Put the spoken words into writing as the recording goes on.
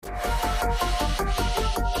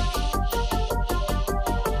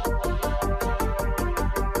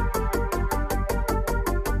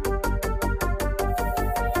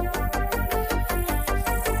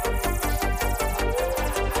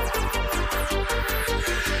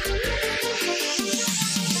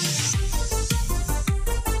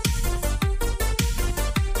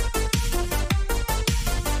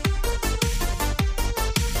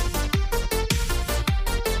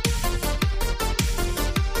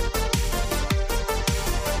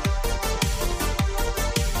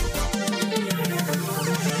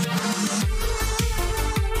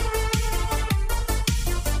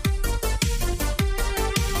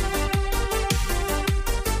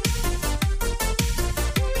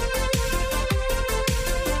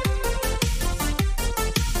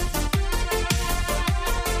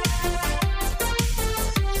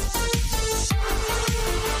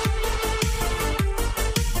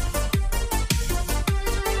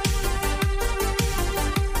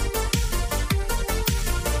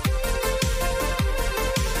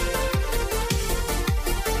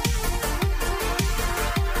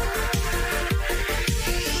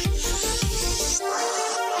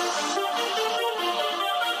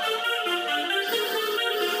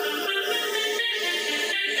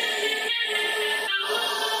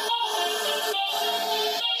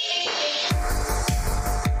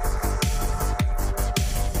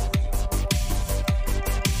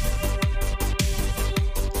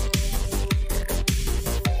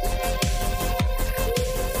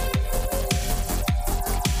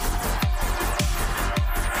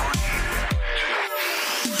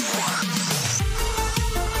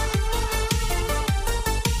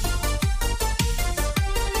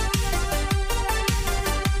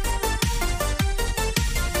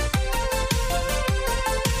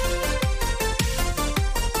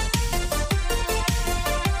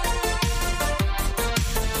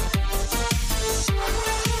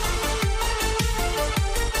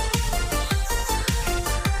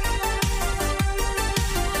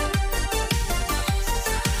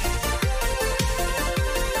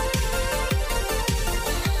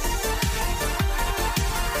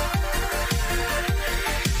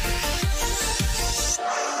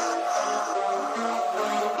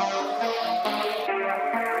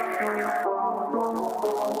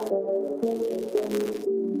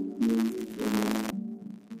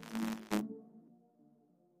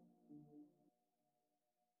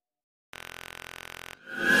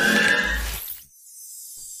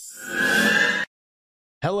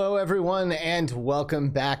everyone, and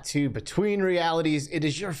welcome back to Between Realities. It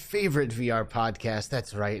is your favorite VR podcast.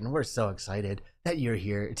 That's right, and we're so excited that you're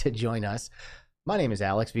here to join us. My name is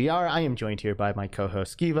Alex VR. I am joined here by my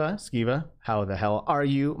co-host Skiva. Skiva, how the hell are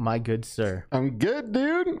you, my good sir? I'm good,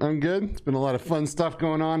 dude. I'm good. It's been a lot of fun stuff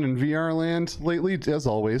going on in VR land lately, as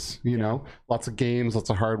always. You know, lots of games, lots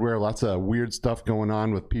of hardware, lots of weird stuff going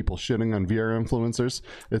on with people shitting on VR influencers.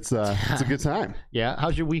 It's a good time. Yeah.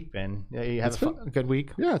 How's your week been? You have a good week?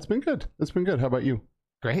 Yeah, it's been good. It's been good. How about you?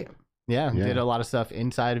 Great. Yeah, did a lot of stuff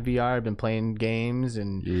inside of VR. I've been playing games,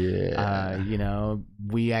 and you know,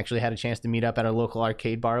 we actually had a chance to meet up at our local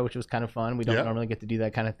arcade bar, which was kind of fun. We don't normally get to do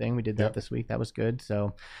that kind of thing. We did that this week. That was good.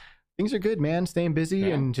 So things are good, man. Staying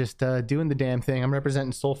busy and just doing the damn thing. I'm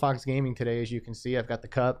representing Soul Fox Gaming today, as you can see. I've got the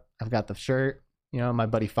cup. I've got the shirt. You know, my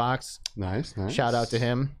buddy Fox. Nice. Shout out to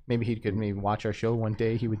him. Maybe he could watch our show one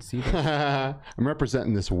day. He would see this. I'm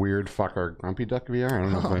representing this weird fucker, GrumpyDuckVR. I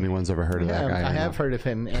don't know if anyone's ever heard of that guy. I have heard of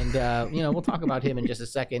him, and you know, we'll talk about him in just a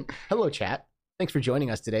second. Hello, chat. Thanks for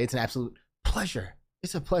joining us today. It's an absolute pleasure.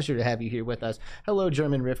 It's a pleasure to have you here with us. Hello,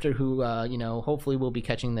 German Rifter, who you know, hopefully will be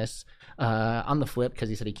catching this on the flip because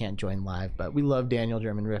he said he can't join live. But we love Daniel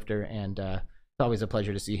German Rifter, and it's always a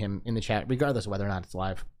pleasure to see him in the chat, regardless of whether or not it's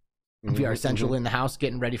live. VR Central in the house,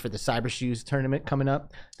 getting ready for the Cyber Shoes tournament coming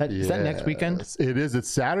up. Is that next weekend? It is. It's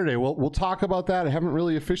Saturday. We'll talk about that. I haven't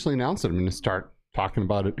really officially announced it. I'm going to start talking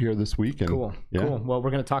about it here this weekend. Cool. Well, we're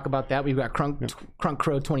going to talk about that. We've got Crunk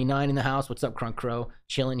Crow 29 in the house. What's up, Crunk Crow?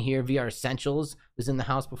 Chilling here. VR Essentials was in the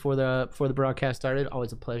house before the broadcast started.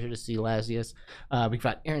 Always a pleasure to see Lazius. We've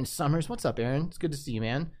got Aaron Summers. What's up, Aaron? It's good to see you,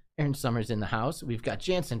 man. Aaron Summers in the house. We've got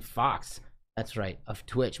Jansen Fox. That's right, of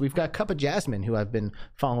Twitch. We've got Cup of Jasmine, who I've been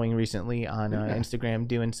following recently on Instagram,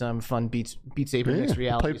 doing some fun Beat Saber mixed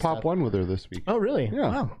reality played Pop 1 with her this week. Oh, really? Yeah.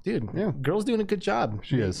 Wow, dude. Yeah. Girl's doing a good job.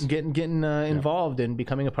 She is. Getting involved and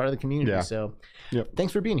becoming a part of the community. Yeah. So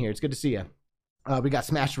thanks for being here. It's good to see you. We got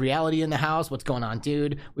Smashed Reality in the house. What's going on,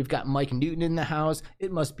 dude? We've got Mike Newton in the house.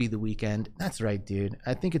 It must be the weekend. That's right, dude.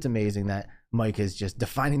 I think it's amazing that Mike is just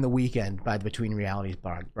defining the weekend by the Between Realities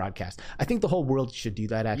broadcast. I think the whole world should do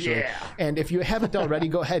that, actually. Yeah. And if you haven't already,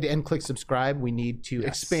 go ahead and click subscribe. We need to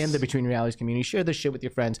expand the Between Realities community. Share this shit with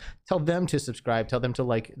your friends. Tell them to subscribe. Tell them to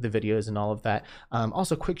like the videos and all of that.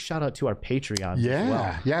 Also, quick shout out to our Patreons as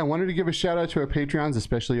well. Yeah, I wanted to give a shout out to our Patreons,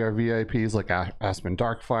 especially our VIPs like Aspen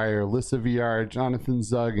Darkfire, Lissa VR, Jonathan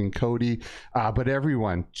Zug, and Cody. But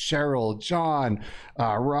everyone, Cheryl, John,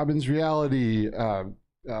 Robin's Reality,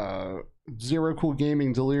 Zero Cool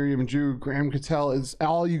Gaming, Delirium Drew, Graham Cattell, is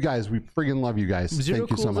all you guys. We friggin' love you guys. Zero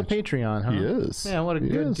Thank you Cool so much. Is a Patreon, huh? He is. Yeah, what a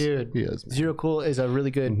good dude. He is. Man. Zero Cool is a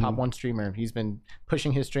really good Pop 1 streamer. He's been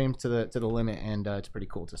pushing his streams to the limit, and it's pretty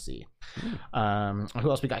cool to see. Who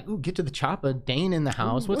else we got? Ooh, Get to the Choppa. Dane in the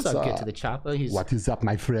house. What's up, Get to the Choppa? What is up,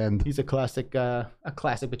 my friend? He's a classic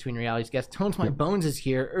Between Realities guest. Tones My Bones is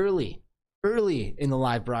here early in the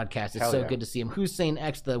live broadcast. It's good to see him. Hussein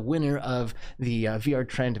X, the winner of the VR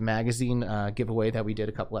Trend magazine giveaway that we did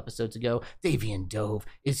a couple episodes ago. Davian Dove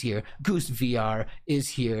is here. Goose VR is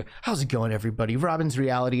here. How's it going, everybody? Robin's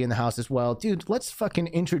Reality in the house as well. Dude, let's fucking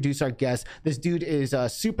introduce our guest. This dude is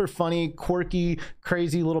super funny, quirky,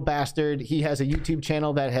 crazy little bastard. He has a YouTube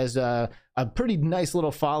channel that has a pretty nice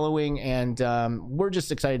little following, and we're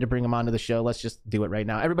just excited to bring him onto the show. Let's just do it right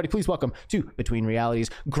now. Everybody, please welcome to Between Realities,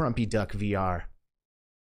 GrumpyDuckVR.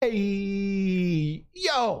 Hey,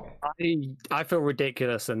 yo! I feel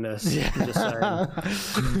ridiculous in this. I'm just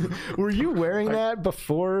saying. Were you wearing that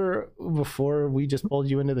before we just pulled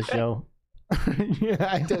you into the show? Yeah,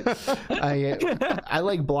 I did. I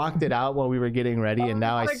like blocked it out while we were getting ready, and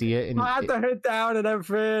now I see it. And I had the hood down and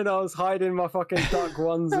everything. I was hiding my fucking duck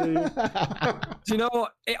onesie. Do you know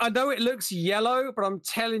what? I know it looks yellow, but I'm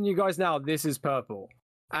telling you guys now, this is purple.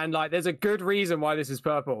 And like, there's a good reason why this is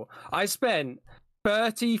purple. I spent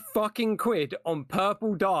 30 fucking quid on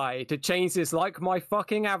purple dye to change this like my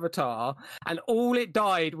fucking avatar, and all it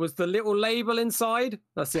dyed was the little label inside.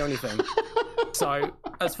 That's the only thing. So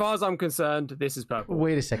as far as I'm concerned, this is purple.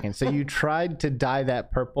 Wait a second. So you tried to dye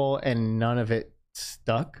that purple and none of it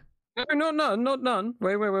stuck? No, not none.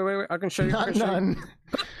 Wait. I can show you. Not none.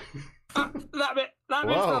 That bit's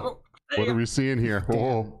purple. What are we seeing here?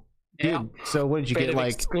 Whoa. Dude, so what did you get?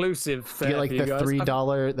 Like exclusive? Get like the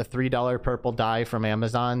 $3 purple dye from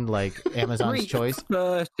Amazon, like Amazon's choice.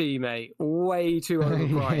 $30, mate. Way too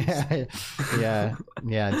overpriced. yeah.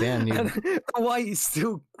 Damn, you. The white's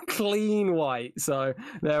still clean white. So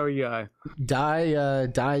there we go.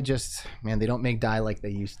 Dye. Just man, they don't make dye like they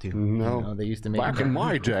used to. No, you know, they used to make. Back in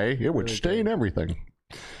my day, it would stain everything.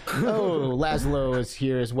 Oh, Laszlo is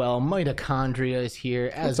here as well. Mitochondria is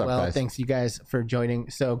here as What's up, well. guys? Thanks you guys for joining.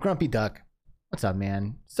 So, Grumpy Duck, what's up,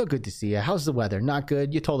 man? So good to see you. How's the weather? Not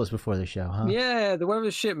good? You told us before the show, huh? Yeah, the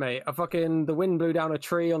weather's shit, mate. The wind blew down a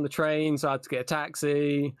tree on the train, so I had to get a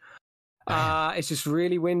taxi. It's just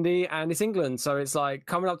really windy, and it's England, so it's like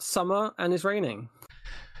coming up to summer and it's raining.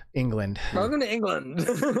 England. Welcome to England.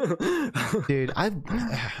 Dude,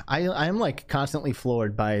 I'm like constantly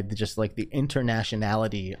floored by just like the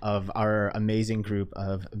internationality of our amazing group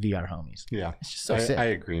of VR homies. Yeah, it's just so sick. I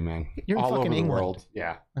agree, man. You're in all fucking over the England. world.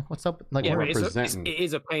 Yeah. Like, what's up? Like, Yeah, we're but representing. it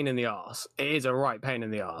is a pain in the ass. It is a right pain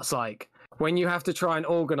in the ass. Like when you have to try and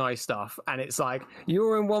organize stuff, and it's like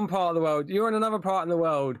you're in one part of the world, you're in another part of the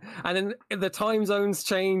world, and then the time zones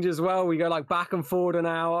change as well. We go like back and forward an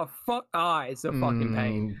hour. It's a fucking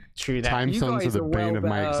pain. True that. Time You zones are guys the are bane well of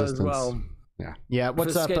my better as existence. well. Yeah,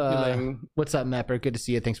 what's For up? scheduling. What's up, Mepper? Good to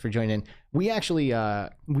see you. Thanks for joining. We actually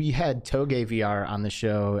we had Toge VR on the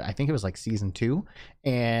show. I think it was like season 2,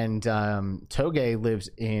 and Toge lives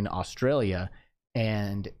in Australia,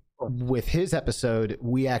 and with his episode,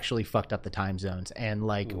 we actually fucked up the time zones, and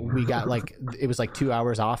like we got like it was like 2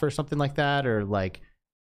 hours off or something like that, or like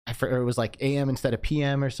or it was like AM instead of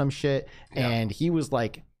PM or some shit, and he was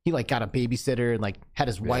like. He like got a babysitter and like had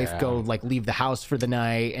his wife go like leave the house for the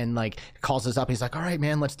night and like calls us up. He's like, all right,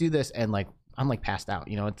 man, let's do this. And like, I'm like passed out,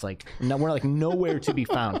 you know, it's like, no, we're like nowhere to be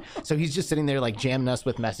found. So he's just sitting there like jamming us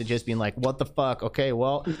with messages being like, what the fuck? Okay,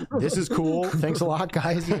 well, this is cool. Thanks a lot,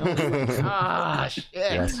 guys. You know, like, shit.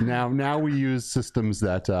 Yes. Now we use systems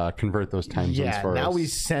that convert those time zones for now us. we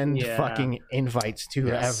send fucking invites to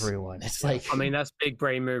everyone. It's like, I mean, that's big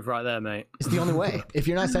brain move right there, mate. it's the only way. If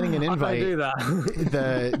you're not sending an invite, I do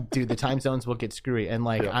that. the time zones will get screwy. And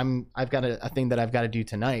like I've got a thing that I've got to do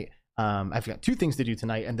tonight. I've got 2 things to do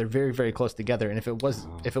tonight, and they're very, very close together. And if it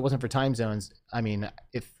wasn't for time zones, I mean,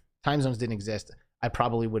 if time zones didn't exist, I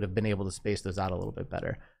probably would have been able to space those out a little bit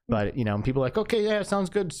better. But you know, people are like, okay, yeah, sounds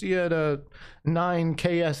good. See you at 9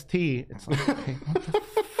 KST. It's like, okay,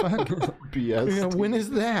 what the fuck? BS. You know, when is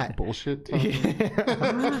that? Bullshit.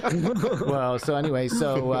 Well, so anyway,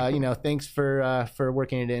 you know, thanks for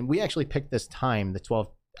working it in. We actually picked this time, the 12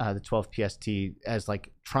 PST, as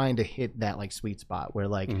like trying to hit that like sweet spot where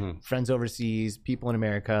like friends overseas, people in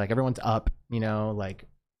America, like everyone's up, you know, like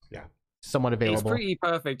somewhat available. It's pretty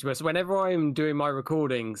perfect to us. Whenever I'm doing my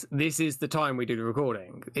recordings, this is the time we do the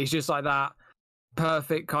recording. It's just like that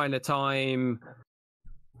perfect kind of time,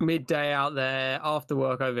 midday out there, after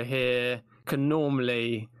work over here, can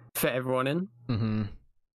normally fit everyone in.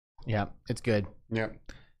 Yeah, it's good. Yeah.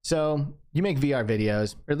 So you make VR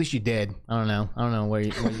videos, or at least you did. I don't know what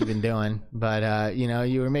you've been doing, but you know,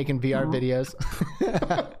 you were making VR videos.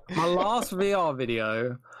 My last VR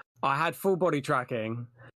video, I had full body tracking,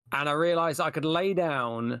 and I realized I could lay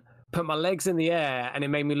down, put my legs in the air, and it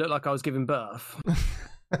made me look like I was giving birth.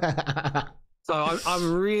 So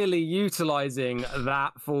I'm really utilizing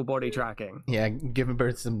that full body tracking. Yeah, giving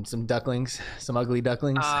birth some ducklings, some ugly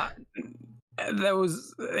ducklings. It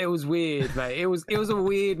was weird, mate. It was a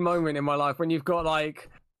weird moment in my life when you've got like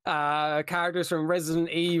characters from Resident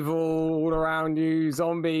Evil all around you,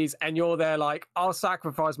 zombies, and you're there like, I'll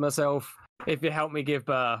sacrifice myself if you help me give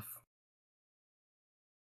birth.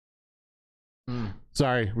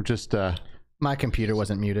 Sorry, we're just My computer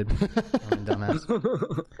wasn't muted. I'm a dumbass.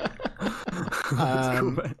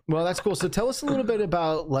 Well, that's cool. So tell us a little bit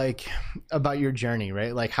about your journey,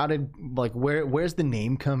 right? Like where's the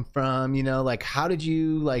name come from? You know, like how did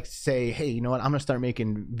you like say, hey, you know what, I'm gonna start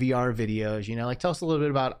making VR videos? You know, like tell us a little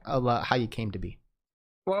bit about how you came to be.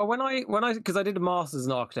 Well, because I did a master's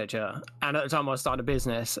in architecture, and at the time I was starting a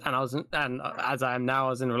business, and as I am now, I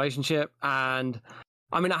was in a relationship, and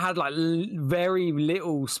I mean, I had like very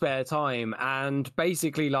little spare time, and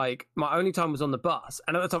basically like my only time was on the bus.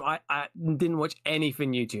 And at the time I didn't watch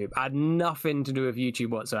anything YouTube. I had nothing to do with YouTube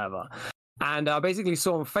whatsoever. And I basically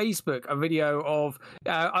saw on Facebook a video of,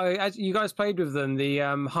 you guys played with them, the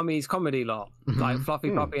Hummies comedy lot, like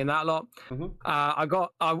Fluffy Puppy and that lot.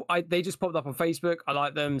 They just popped up on Facebook. I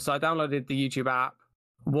liked them. So I downloaded the YouTube app,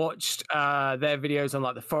 watched their videos on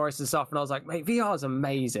like the forest and stuff, and I was like, mate, VR is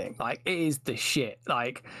amazing. Like, it is the shit.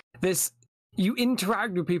 Like, you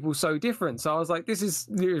interact with people so different. So I was like, it was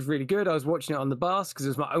really good. I was watching it on the bus because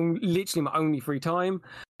it was literally my only free time.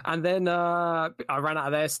 And then I ran out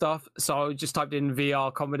of their stuff, so I just typed in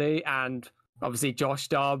VR comedy, and obviously Josh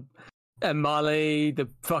Dub and Molly, the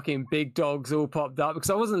fucking big dogs, all popped up, because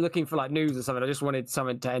I wasn't looking for like news or something. I just wanted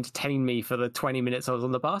something to entertain me for the 20 minutes I was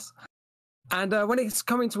on the bus. And when it's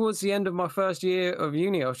coming towards the end of my first year of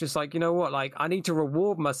uni, I was just like, you know what? Like, I need to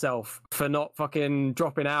reward myself for not fucking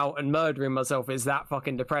dropping out and murdering myself. It's that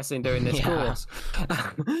fucking depressing doing this course.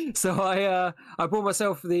 So I bought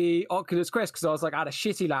myself the Oculus Quest because I was like, I had a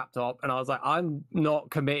shitty laptop and I was like, I'm not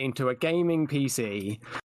committing to a gaming PC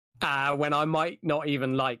when I might not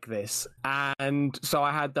even like this. And so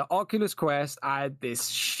I had the Oculus Quest. I had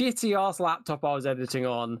this shitty ass laptop I was editing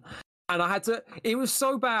on. And I had to, it was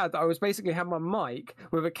so bad that I was basically had my mic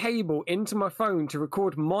with a cable into my phone to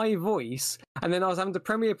record my voice. And then I was having to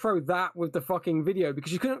Premiere Pro that with the fucking video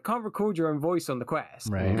because you can't record your own voice on the Quest.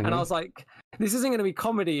 Right. And I was like, this isn't going to be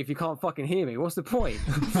comedy if you can't fucking hear me. What's the point?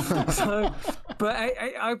 But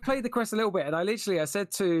I played the Quest a little bit and I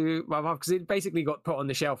said to my mom, because it basically got put on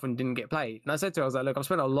the shelf and didn't get played. And I said to her, I was like, look, I've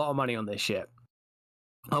spent a lot of money on this shit.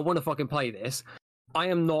 I want to fucking play this. I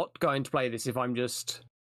am not going to play this if I'm just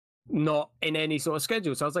not in any sort of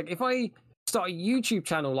schedule. So I was like, if I start a YouTube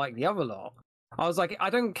channel like the other lot, I was like,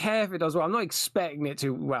 I don't care if it does well. I'm not expecting it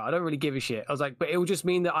to well. I don't really give a shit. I was like, but it will just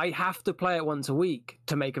mean that I have to play it once a week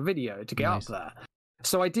to make a video to get up there.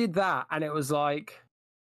 So I did that, and it was like,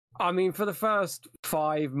 I mean, for the first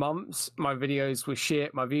 5 months, my videos were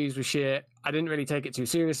shit, my views were shit. I didn't really take it too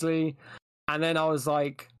seriously, and then I was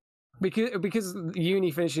like, because uni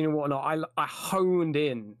finishing and whatnot, I honed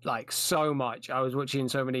in like so much. I was watching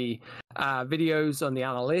so many videos on the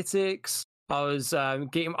analytics. I was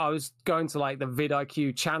going to like the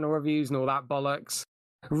vidIQ channel reviews and all that bollocks.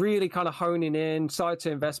 Really kind of honing in, started to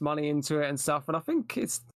invest money into it and stuff. And I think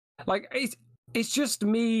it's just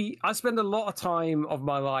me. I spend a lot of time of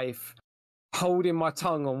my life holding my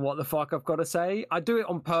tongue on what the fuck I've got to say. I do it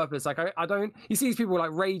on purpose. Like I don't, you see these people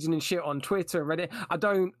like raging and shit on Twitter and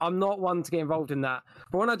Reddit. I'm not one to get involved in that.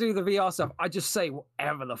 But when I do the VR stuff, I just say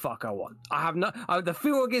whatever the fuck I want. The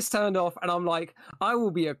filter gets turned off and I'm like, I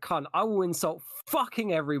will be a cunt. I will insult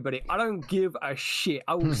fucking everybody. I don't give a shit.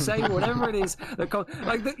 I will say whatever it is.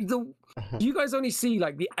 You guys only see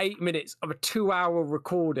like the 8 minutes of a 2-hour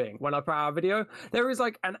recording when I put out a video. There is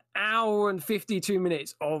like an hour and 52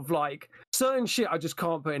 minutes of like certain shit I just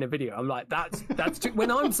can't put in a video. I'm like, that's too,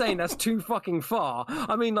 when I'm saying that's too fucking far,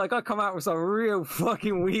 I mean, like, I come out with some real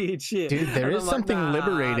fucking weird shit. Dude, there is something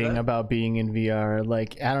liberating about being in VR.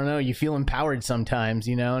 Like, I don't know, you feel empowered sometimes,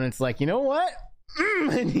 you know, and it's like, you know what?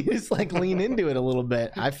 And you just like lean into it a little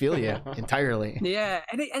bit. I feel you entirely. Yeah,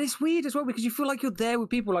 and it's weird as well because you feel like you're there with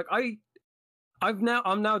people. Like I'm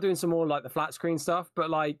now doing some more like the flat screen stuff, but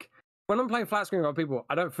like when I'm playing flat screen with people,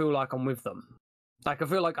 I don't feel like I'm with them. Like, I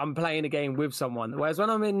feel like I'm playing a game with someone. Whereas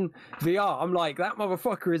when I'm in VR, I'm like, that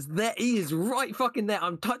motherfucker is there. He is right fucking there.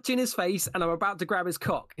 I'm touching his face and I'm about to grab his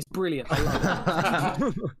cock. It's brilliant. I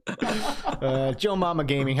love it. Joe Mama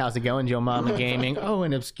Gaming, how's it going? Joe Mama Gaming. Oh,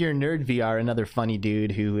 and Obscure Nerd VR, another funny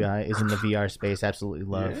dude who is in the VR space. Absolutely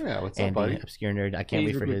love. Yeah, what's Andy, up, buddy? He's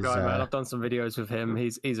a good guy, man. I've done some videos with him.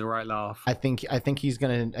 He's a right laugh. I think he's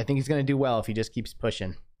gonna do well if he just keeps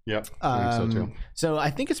pushing. Yep, I think so too. So I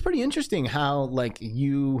think it's pretty interesting how like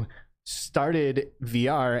you started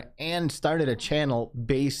VR and started a channel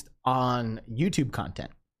based on YouTube content.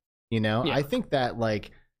 You know, I think that like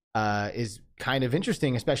is kind of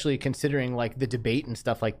interesting, especially considering like the debate and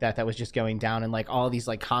stuff like that was just going down, and like all these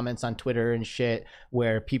like comments on Twitter and shit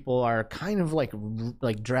where people are kind of like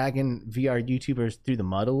dragging VR YouTubers through the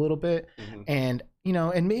mud a little bit. And you know,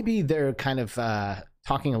 and maybe they're kind of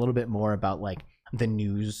talking a little bit more about like the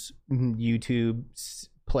news YouTube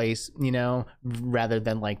place, you know, rather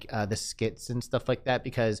than like the skits and stuff like that,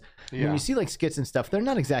 because when you see like skits and stuff, they're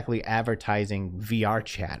not exactly advertising VR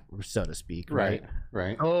chat, so to speak, right?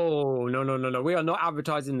 Oh, no. We are not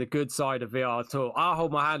advertising the good side of VR at all. I'll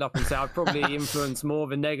hold my hand up and say I've probably influenced more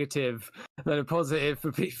of a negative than a positive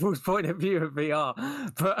for people's point of view of VR.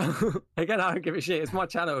 But again, I don't give a shit. It's my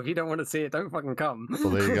channel. If you don't want to see it, don't fucking come.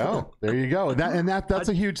 Well, there you go. That's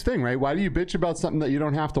a huge thing, right? Why do you bitch about something that you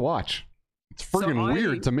don't have to watch? It's friggin'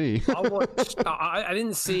 weird to me. I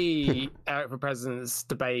didn't see Eric for President's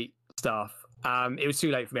debate stuff. It was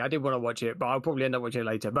too late for me. I did want to watch it, but I'll probably end up watching it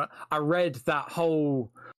later. But I read that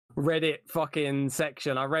whole Reddit fucking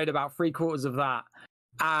section. I read about 3/4 of that.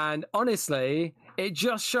 And honestly, it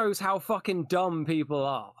just shows how fucking dumb people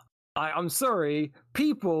are. I'm sorry,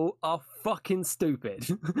 people are fucking stupid.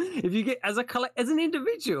 If you get as an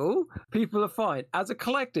individual, people are fine. As a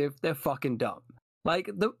collective, they're fucking dumb.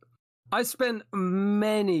 I spent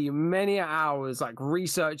many hours like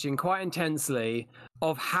researching quite intensely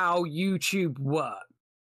of how YouTube works.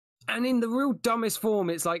 And in the real dumbest form,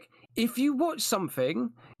 it's like, if you watch something,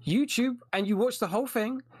 YouTube, and you watch the whole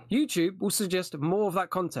thing, YouTube will suggest more of that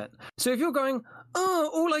content. So if you're going,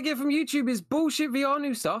 oh, all I get from YouTube is bullshit VR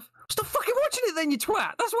new stuff, Stop fucking watching it then, you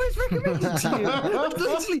twat. That's why it's recommended to you.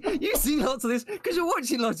 Literally, you see lots of this because you're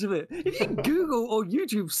watching lots of it. If you Google or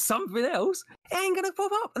YouTube something else, it ain't going to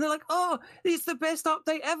pop up. And they're like, oh, it's the best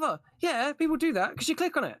update ever. Yeah, people do that because you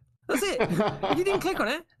click on it. That's it. If you didn't click on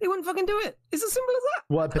it, they wouldn't fucking do it. It's as simple as that.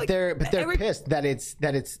 Well, but they're pissed that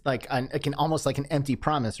it's like almost like an empty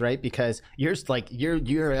promise, right? Because you're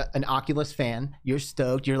an Oculus fan. You're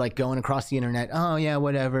stoked. You're like going across the internet. Oh yeah,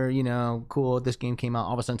 whatever. You know, cool. This game came out.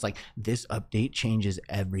 All of a sudden, it's like this update changes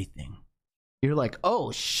everything. You're like,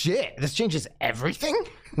 oh shit, this changes everything?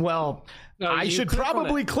 Well, I should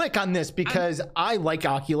probably click on this because I like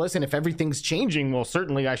Oculus, and if everything's changing, well,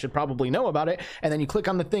 certainly I should probably know about it. And then you click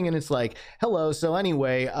on the thing, and it's like, hello, so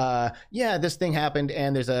anyway, yeah, this thing happened,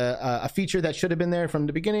 and there's a feature that should have been there from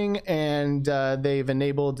the beginning, and they've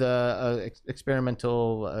enabled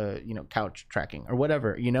experimental, couch tracking or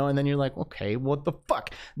whatever, and then you're like, okay, what the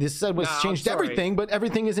fuck? This said was changed everything, but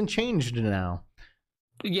everything isn't changed now.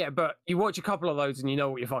 Yeah, but you watch a couple of those and you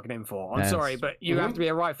know what you're fucking in for. I'm sorry, but you have to be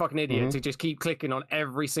a right fucking idiot to just keep clicking on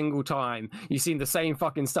every single time you've seen the same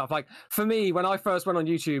fucking stuff. Like, for me, when I first went on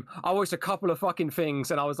YouTube, I watched a couple of fucking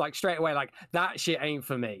things and I was like, straight away, like, that shit ain't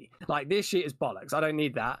for me. Like, this shit is bollocks. I don't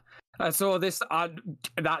need that. I saw this,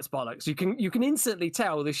 that's bollocks. You can instantly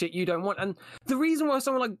tell the shit you don't want. And the reason why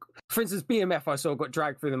someone like, for instance, BMF I saw got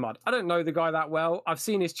dragged through the mud. I don't know the guy that well. I've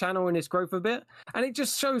seen his channel and his growth a bit. And it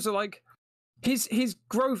just shows that, like, his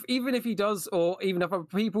growth, even if he does, or even if other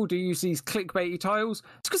people do use these clickbaity titles,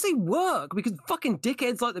 it's because they work, because fucking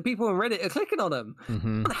dickheads like the people on Reddit are clicking on them.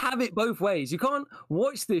 You can't have it both ways. You can't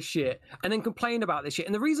watch this shit and then complain about this shit.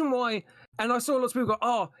 And the reason why, and I saw lots of people go,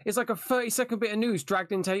 oh, it's like a 30-second bit of news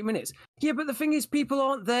dragged into 8 minutes. Yeah, but the thing is, people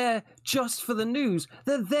aren't there just for the news.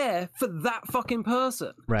 They're there for that fucking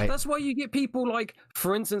person. Right. That's why you get people like,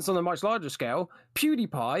 for instance, on a much larger scale,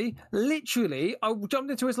 PewDiePie, literally, I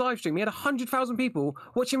jumped into his live stream. He had 100,000 people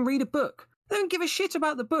watch him read a book. They don't give a shit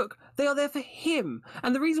about the book. They are there for him.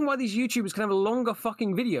 And the reason why these YouTubers can have longer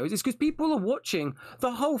fucking videos is because people are watching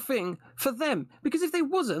the whole thing for them. Because if they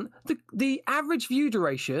wasn't, the average view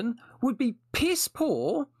duration would be piss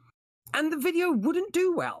poor and the video wouldn't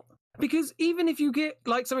do well. Because even if you get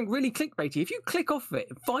like something really clickbaity, if you click off of it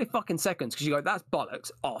in 5 fucking seconds because you go, that's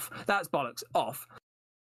bollocks, off, that's bollocks, off,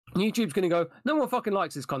 YouTube's going to go, no one fucking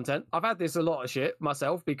likes this content. I've had this a lot of shit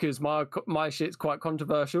myself because my shit's quite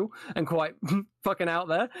controversial and quite fucking out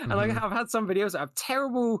there. And I have had some videos that have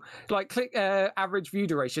terrible like click average view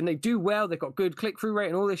duration. They do well. They've got good click-through rate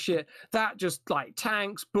and all this shit. That just like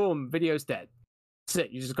tanks, boom, video's dead. That's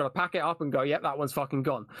it. You just got to pack it up and go, yep, that one's fucking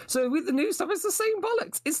gone. So with the new stuff, it's the same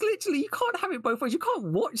bollocks. It's literally, you can't have it both ways. You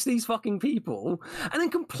can't watch these fucking people and then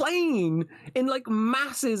complain in like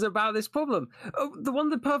masses about this problem. One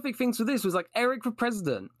of the perfect things for this was like Eric for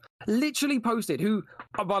President literally posted, who,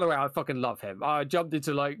 oh, by the way, I fucking love him. I jumped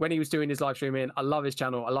into like when he was doing his live streaming. I love his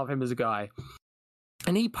channel. I love him as a guy.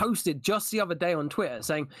 And he posted just the other day on Twitter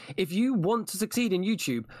saying, if you want to succeed in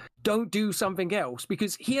YouTube, don't do something else,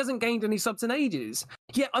 because he hasn't gained any subs in ages.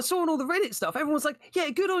 Yeah, I saw on all the Reddit stuff, everyone's like, yeah,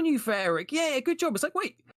 good on you for Eric. Yeah, good job. It's like,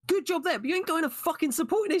 wait, good job there, but you ain't going to fucking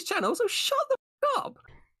supporting his channel, so shut the fuck up.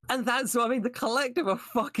 And that's what I mean. The collective are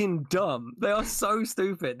fucking dumb. They are so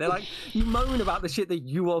stupid. They're like, you moan about the shit that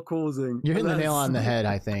you are causing. You're hitting the nail on the head,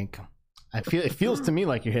 I think. It feels to me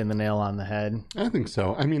like you're hitting the nail on the head. I think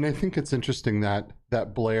so. I mean, I think it's interesting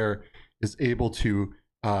that Blair is able to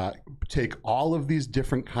take all of these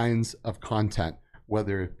different kinds of content,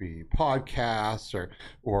 whether it be podcasts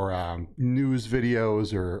or news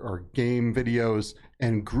videos or game videos,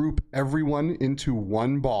 and group everyone into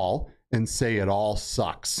one ball and say it all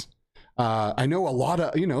sucks. I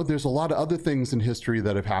know there's a lot of other things in history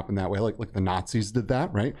that have happened that way, like the Nazis did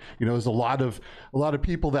that, right? There's a lot of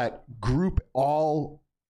people that group all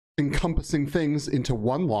encompassing things into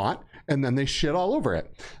one lot, and then they shit all over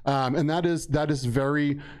it. And that is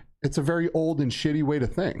it's a very old and shitty way to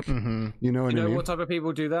think. You know what I mean? What type of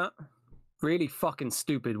people do that? Really fucking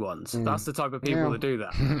stupid ones. That's the type of people that do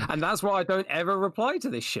that. And that's why I don't ever reply to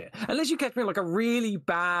this shit. Unless you catch me in like a really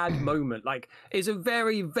bad moment. Like, it's a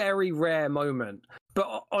very, very rare moment.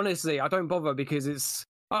 But honestly, I don't bother because it's...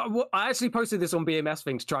 I actually posted this on BMS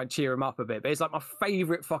thing to try and cheer him up a bit, but it's like my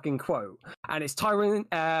favorite fucking quote. And it's Tywin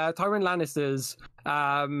Lannister's...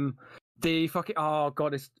 the fucking, oh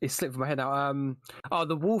god, it's slipped from my head now.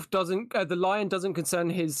 The lion doesn't concern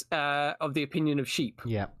his of the opinion of sheep.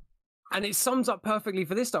 Yeah. And it sums up perfectly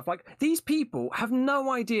for this stuff. Like, these people have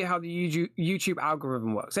no idea how the YouTube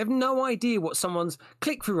algorithm works. They have no idea what someone's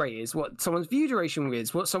click-through rate is, what someone's view duration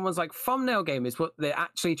is, what someone's like thumbnail game is, what they're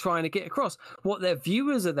actually trying to get across, what their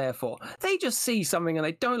viewers are there for. They just see something and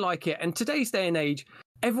they don't like it. And today's day and age,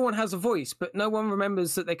 everyone has a voice, but no one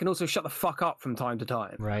remembers that they can also shut the fuck up from time to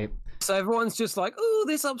time. Right. So everyone's just like, oh,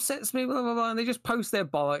 this upsets me, blah, blah, blah, and they just post their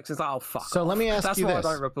bollocks. It's like, oh, fuck So off. let me ask That's you why this.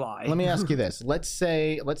 I don't reply. Let me ask you this. Let's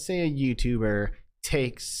say a YouTuber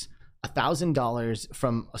takes $1,000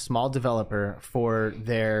 from a small developer for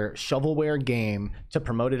their shovelware game to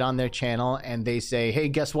promote it on their channel, and they say, hey,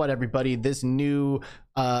 guess what, everybody, this new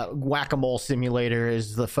whack-a-mole simulator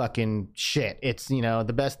is the fucking shit. It's, you know,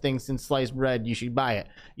 the best thing since sliced bread. You should buy it,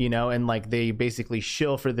 you know, and like they basically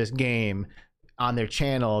shill for this game on their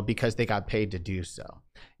channel because they got paid to do so.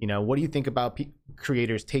 You know, what do you think about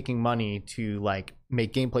creators taking money to like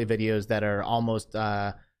make gameplay videos that are almost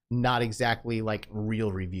not exactly like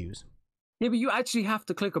real reviews? Yeah, but you actually have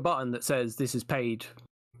to click a button that says this is paid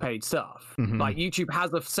stuff. Mhm. Like YouTube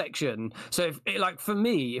has a section. So if like for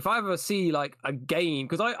me, if I ever see like a game,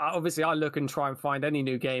 because I obviously I look and try and find any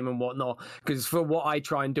new game and whatnot, because for what I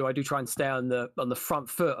try and do, I do try and stay on the front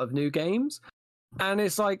foot of new games. And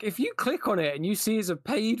it's like, if you click on it and you see it's a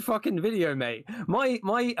paid fucking video, mate,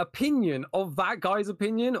 my opinion of that guy's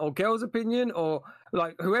opinion or girl's opinion or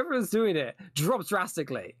like whoever is doing it drops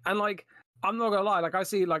drastically. And like, I'm not gonna lie, like I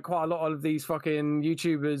see like quite a lot of these fucking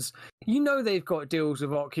YouTubers, you know, they've got deals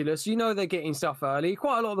with Oculus, you know, they're getting stuff early.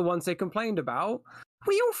 Quite a lot of the ones they complained about,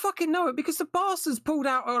 we all fucking know it because the bastards pulled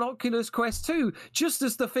out an Oculus Quest 2 just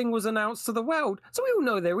as the thing was announced to the world. So we all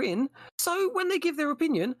know they're in. So when they give their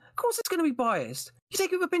opinion, of course it's going to be biased. You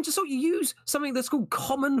take it with a pinch of salt. You use something that's called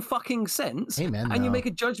common fucking sense, and you make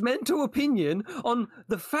a judgmental opinion on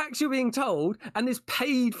the facts you're being told and this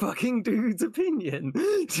paid fucking dude's opinion.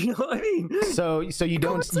 Do you know what I mean? So you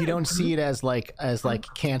don't see it as like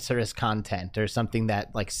cancerous content or something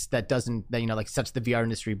that like that doesn't, that, you know, like sets the VR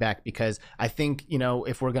industry back, because I think, you know,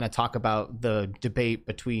 if we're going to talk about the debate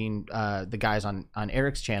between the guys on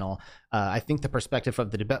Eric's channel, I think the perspective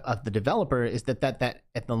of the developer is that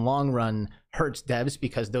at the long run hurts devs,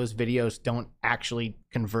 because those videos don't actually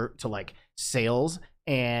convert to like sales,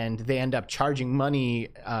 and they end up charging money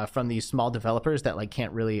from these small developers that like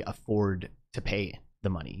can't really afford to pay the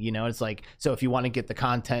money. You know, it's like, so if you want to get the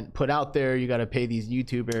content put out there, you got to pay these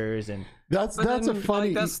YouTubers, and that's a funny.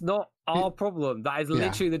 Like, that's not our problem. That is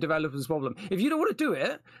literally the developer's problem. If you don't want to do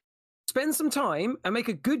it, spend some time and make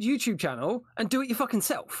a good YouTube channel and do it your fucking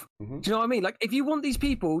self. Mm-hmm. Do you know what I mean? Like, if you want these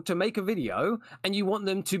people to make a video and you want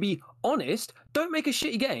them to be honest, don't make a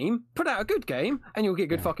shitty game, put out a good game, and you'll get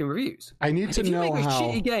good fucking reviews. I need to know how. If you make a how...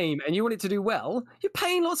 shitty game and you want it to do well, you're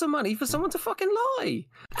paying lots of money for someone to fucking lie.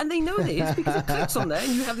 And they know this because it clicks on there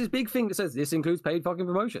and you have this big thing that says this includes paid fucking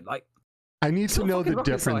promotion. Like, I need to know the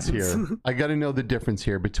difference here. I got to know the difference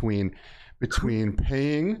here between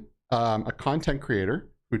paying a content creator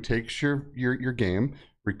who takes your game,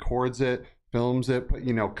 records it, films it,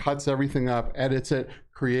 you know, cuts everything up, edits it,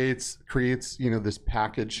 creates, you know, this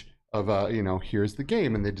package of you know, here's the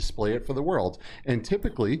game, and they display it for the world. And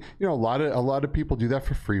typically, you know, a lot of people do that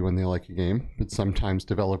for free when they like a game, but sometimes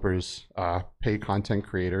developers pay content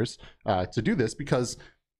creators to do this because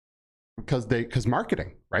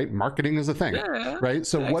marketing, right? Marketing is a thing, right?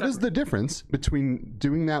 So what is the difference between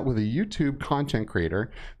doing that with a YouTube content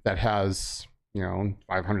creator that has, you know,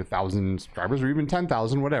 500,000 subscribers or even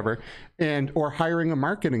 10,000, whatever, or hiring a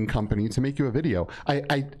marketing company to make you a video?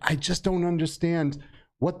 I just don't understand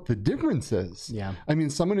what the difference is. Yeah. I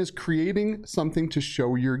mean, someone is creating something to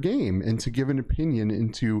show your game and to give an opinion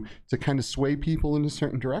and to kind of sway people in a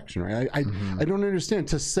certain direction, right? I don't understand.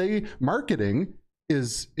 To say marketing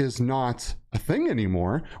is not a thing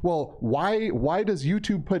anymore. Well, why does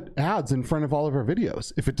YouTube put ads in front of all of our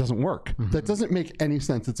videos if it doesn't work? That doesn't make any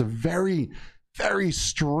sense. It's a very, very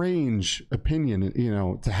strange opinion, you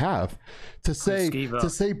know, to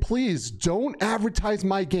say, please don't advertise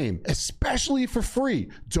my game, especially for free.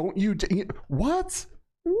 Don't you? What?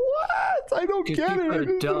 I don't get it. I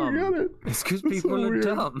don't get it. It's because people are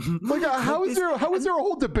dumb. Like, how is there a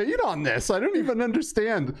whole debate on this? I don't even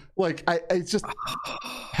understand. Like, it's just.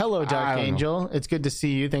 Hello, Dark Angel. It's good to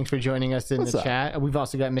see you. Thanks for joining us in the chat. We've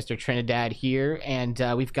also got Mr. Trinidad here, and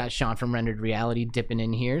we've got Sean from Rendered Reality dipping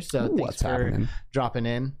in here. So thanks for dropping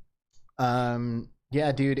in.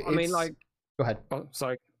 Yeah, dude. I mean, like, go ahead. Oh,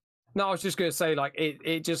 sorry. No, I was just gonna say, like,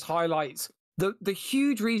 it just highlights the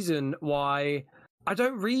huge reason why I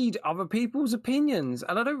don't read other people's opinions,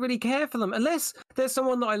 and I don't really care for them unless there's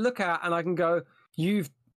someone that I look at and I can go,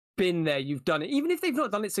 you've been there, you've done it. Even if they've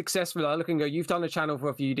not done it successfully, I look and go, you've done a channel for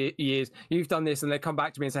a few years, you've done this, and they come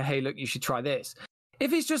back to me and say, hey, look, you should try this.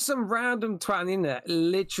 If it's just some random twat on the internet,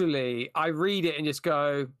 literally, I read it and just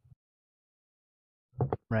go,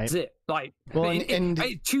 Right. That's it. Like, well,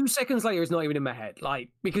 2 seconds later, it's not even in my head. Like,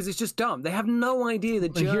 because it's just dumb. They have no idea the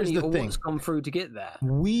journey or what's gone through to get there.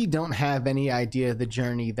 We don't have any idea the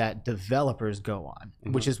journey that developers go on,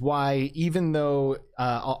 which is why, even though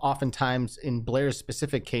oftentimes in Blair's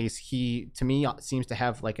specific case, he, to me, seems to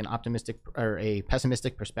have like an optimistic or a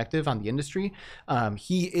pessimistic perspective on the industry.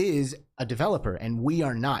 He is a developer and we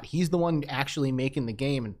are not. He's the one actually making the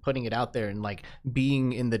game and putting it out there and like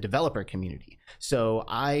being in the developer community. So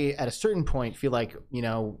I, at a certain point, feel like, you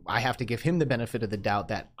know, I have to give him the benefit of the doubt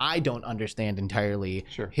that I don't understand entirely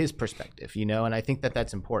his perspective, you know, and I think that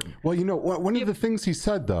that's important. Well, you know, one of the things he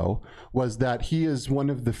said, though, was that he is one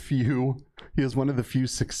of the few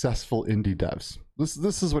successful indie devs.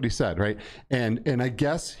 This is what he said, right? And I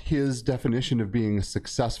guess his definition of being a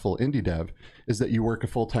successful indie dev is that you work a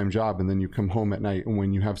full-time job and then you come home at night, and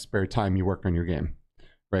when you have spare time, you work on your game.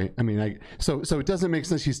 Right. I mean, so it doesn't make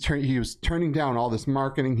sense. He was turning down all this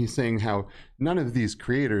marketing. He's saying how none of these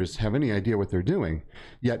creators have any idea what they're doing,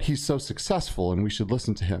 yet he's so successful, and we should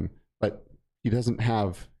listen to him. But he doesn't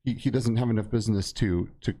have enough business to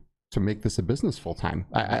make this a business full time.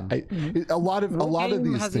 A lot of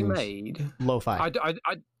these things. He made? Lo-fi.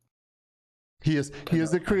 He is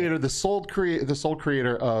the creator, the sole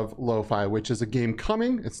creator of Lo-Fi, which is a game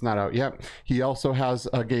coming. It's not out yet. He also has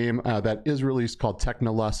a game that is released called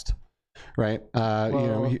Technolust, right? Well, you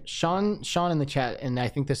know, Sean in the chat, and I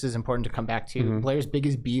think this is important to come back to. Blair's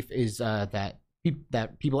biggest beef is that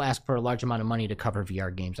people ask for a large amount of money to cover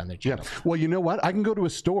VR games on their channel. Yeah. Well, you know what? I can go to a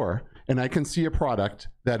store and I can see a product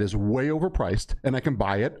that is way overpriced, and I can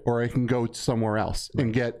buy it, or I can go somewhere else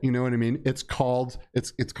and get, you know what I mean? It's called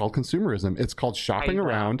consumerism. It's called shopping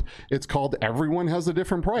around. It's called everyone has a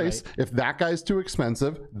different price. Right. If that guy's too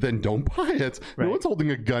expensive, then don't buy it. Right. No one's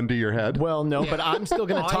holding a gun to your head. Well, no, but I'm still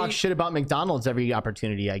going to talk shit about McDonald's every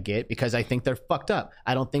opportunity I get, because I think they're fucked up.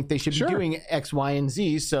 I don't think they should be doing X, Y, and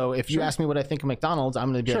Z. So if you ask me what I think of McDonald's,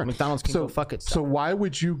 I'm going to be like, McDonald's can go fuck itself. So why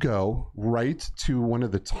would you go right to one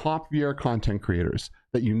of the top VR content creators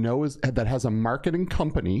that you know that has a marketing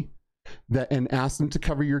company and ask them to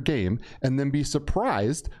cover your game, and then be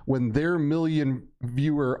surprised when their million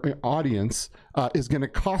viewer audience is going to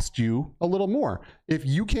cost you a little more? If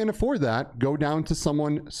you can't afford that, go down to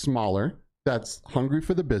someone smaller that's hungry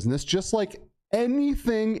for the business, just like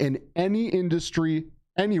anything in any industry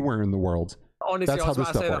anywhere in the world. Honestly, I was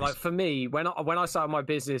about to say that, like, for me, when I started my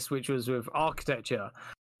business, which was with architecture,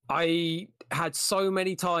 I had so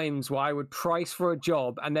many times where I would price for a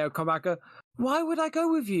job and they would come back and go, why would I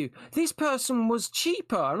go with you? This person was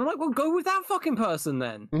cheaper. And I'm like, well, go with that fucking person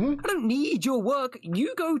then. I don't need your work.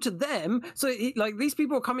 You go to them. So like, these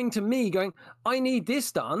people are coming to me going, I need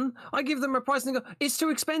this done. I give them a price and they go, it's too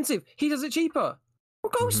expensive. He does it cheaper.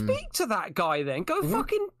 Well, go speak to that guy then. Go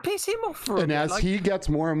fucking piss him off for a bit. And as he gets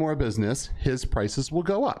more and more business, his prices will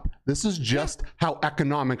go up. This is just how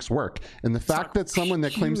economics work. And the fact that someone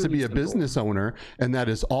that claims to be a business owner and that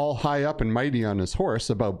is all high up and mighty on his horse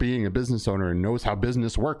about being a business owner and knows how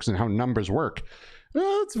business works and how numbers work,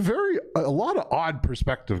 it's a lot of odd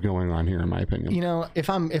perspective going on here, in my opinion. You know, if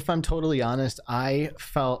I'm totally honest, I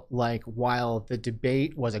felt like while the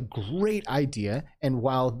debate was a great idea, and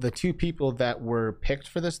while the two people that were picked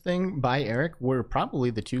for this thing by Eric were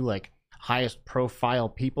probably the two like highest profile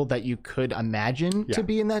people that you could imagine to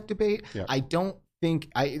be in that debate, I don't think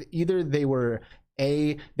either they were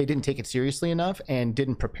A, they didn't take it seriously enough and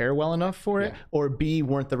didn't prepare well enough for it, or B,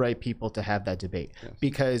 weren't the right people to have that debate.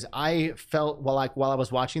 Because I felt while I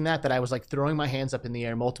was watching that I was like throwing my hands up in the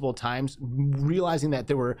air multiple times, realizing that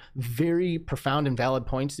there were very profound and valid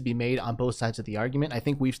points to be made on both sides of the argument. I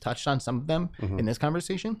think we've touched on some of them in this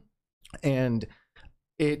conversation. And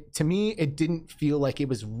to me, it didn't feel like it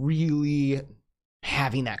was really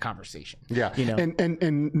having that conversation. Yeah. You know?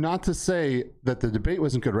 And not to say that the debate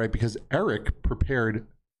wasn't good, right? Because Eric prepared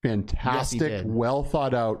fantastic, well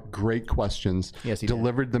thought out, great questions. Yes, he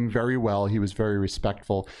delivered them very well. He was very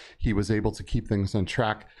respectful. He was able to keep things on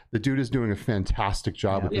track. The dude is doing a fantastic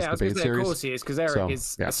job with this debate series. Of course he is, because Eric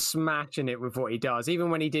is smashing it with what he does. Even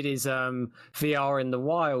when he did his VR in the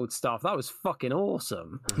wild stuff, that was fucking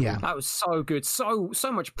awesome. Yeah, that was so good. So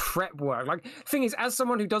much prep work. Like, thing is, as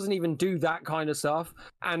someone who doesn't even do that kind of stuff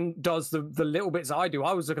and does the little bits I do,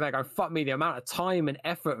 I was looking at it going, fuck me, the amount of time and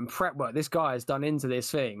effort and prep work this guy has done into this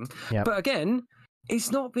thing. But again, it's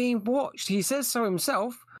not being watched. He says so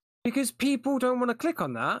himself, because people don't want to click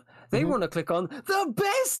on that. They want to click on the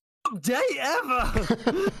best update ever,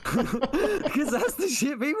 because that's the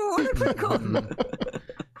shit people want to click on.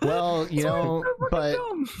 Well, you know,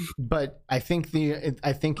 but I think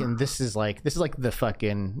and this is like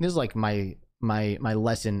my my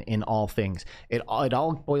lesson in all things. It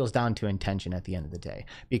all boils down to intention at the end of the day,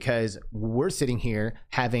 because we're sitting here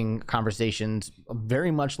having conversations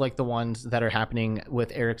very much like the ones that are happening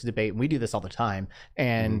with Eric's debate. We do this all the time,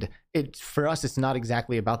 and for us, it's not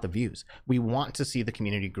exactly about the views. We want to see the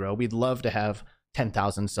community grow. We'd love to have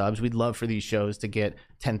 10,000 subs. We'd love for these shows to get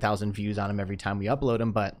 10,000 views on them every time we upload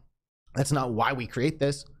them, but that's not why we create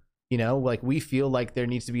this. You know, like, we feel like there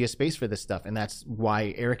needs to be a space for this stuff, and that's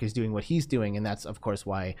why Eric is doing what he's doing, and that's of course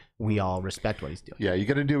why we all respect what he's doing. Yeah, you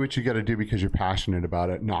got to do what you got to do because you're passionate about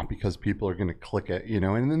it, not because people are going to click it, you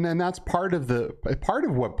know. And then that's part of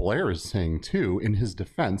what Blair is saying too, in his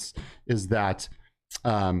defense, is that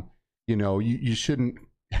you know, you shouldn't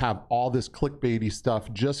have all this clickbaity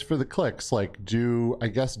stuff just for the clicks. Like, do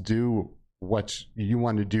what you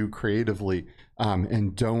want to do creatively,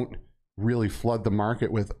 and don't really flood the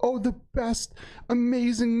market with, oh, the best,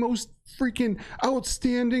 amazing, most freaking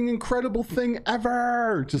outstanding, incredible thing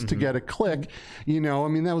ever, just to get a click. You know, I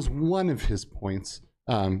mean, that was one of his points.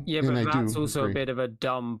 Yeah, but that's also a bit of a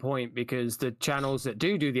dumb point, because the channels that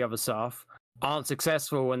do the other stuff aren't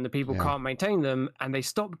successful, and the people can't maintain them, and they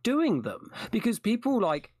stop doing them because people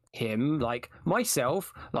like him, like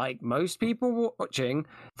myself, like most people watching,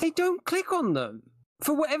 they don't click on them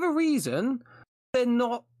for whatever reason. They're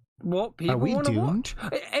not what people want to watch.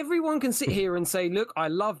 Everyone can sit here and say, look, I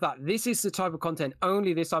love that, this is the type of content,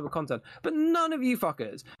 only this type of content, but none of you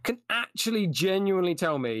fuckers can actually genuinely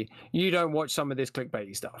tell me you don't watch some of this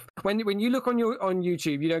clickbaity stuff. When you look on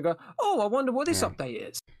YouTube, you don't go, oh, I wonder what this update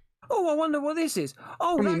is. Oh, I wonder what this is.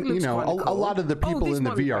 Oh, I mean, you know, cool. A lot of the people in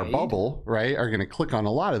the VR bubble, right, are going to click on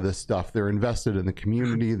a lot of this stuff. They're invested in the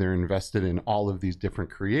community. They're invested in all of these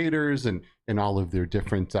different creators and all of their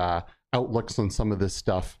different outlooks on some of this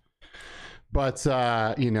stuff. But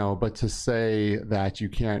you know, but to say that you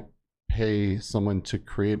can't pay someone to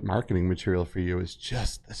create marketing material for you is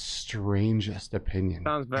just the strangest opinion.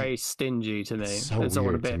 Sounds very stingy to me. It's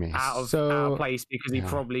all a bit out of place, because he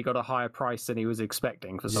probably got a higher price than he was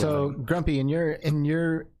expecting for something. So Grumpy,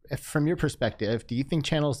 from your perspective, do you think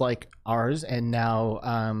channels like ours and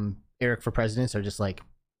now Eric for Presidents are just like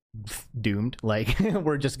doomed? Like,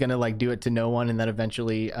 we're just gonna like do it to no one and then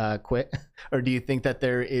eventually quit? Or do you think that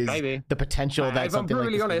there is the potential that if something I'm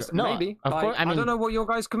brutally like this honest, maybe. Of course, I don't know what your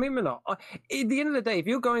guys' commitment are. At the end of the day, if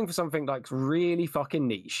you're going for something like really fucking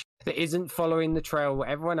niche that isn't following the trail what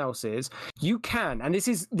everyone else is, you can, and this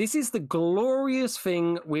is the glorious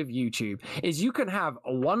thing with YouTube, is you can have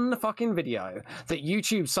one fucking video that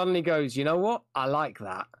YouTube suddenly goes, you know what, I like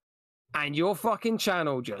that, and your fucking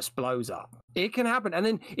channel just blows up. It can happen. And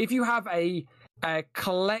then if you have a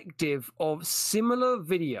collective of similar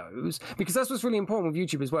videos, because that's what's really important with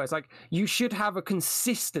YouTube as well, it's like you should have a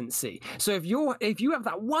consistency. So if you have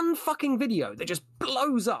that one fucking video that just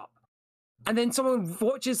blows up, and then someone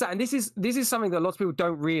watches that, and this is something that lots of people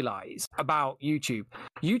don't realize about YouTube.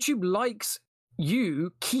 YouTube likes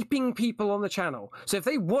you keeping people on the channel. So if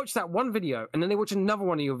they watch that one video and then they watch another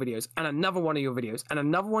one of your videos and another one of your videos and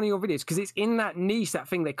another one of your videos, because it's in that niche, that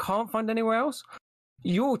thing they can't find anywhere else,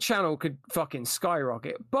 your channel could fucking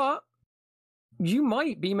skyrocket. But you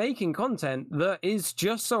might be making content that is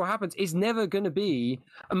just so happens is never going to be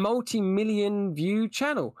a multi-million view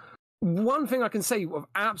channel. One thing I can say with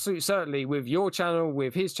absolute certainty with your channel,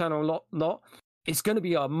 with his channel, not, it's going to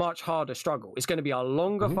be a much harder struggle. It's going to be a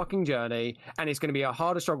longer fucking journey, and it's going to be a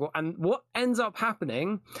harder struggle. And what ends up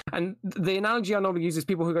happening, and the analogy I normally use is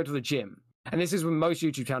people who go to the gym. And this is with most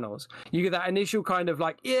YouTube channels. You get that initial kind of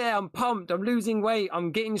like, yeah, I'm pumped, I'm losing weight,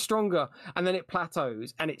 I'm getting stronger. And then it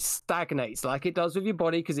plateaus and it stagnates, like it does with your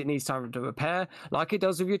body because it needs time to repair, like it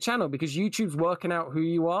does with your channel because YouTube's working out who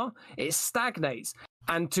you are. It stagnates.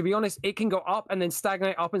 And to be honest, it can go up and then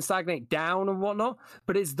stagnate up and stagnate down and whatnot.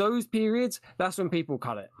 But it's those periods, that's when people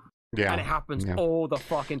cut it. Yeah. And it happens all the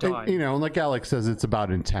fucking time. You know, like Alex says, it's about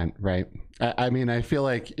intent, right? I mean, I feel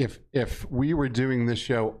like if we were doing this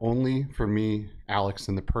show only for me, Alex,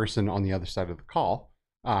 and the person on the other side of the call,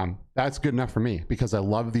 that's good enough for me because I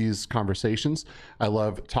love these conversations. I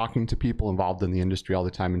love talking to people involved in the industry all the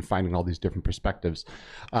time and finding all these different perspectives.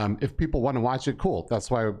 If people want to watch it, cool. That's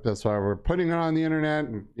why we're putting it on the internet.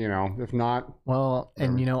 And, you know, if not, well,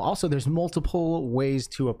 and you know, also there's multiple ways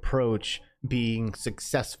to approach being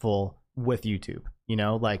successful with YouTube. You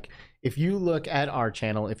know, like if you look at our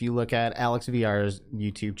channel, if you look at Alex VR's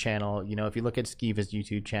YouTube channel, you know, if you look at Skiva's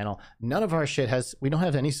YouTube channel, none of our shit we don't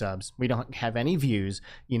have any subs. We don't have any views.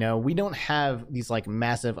 You know, we don't have these like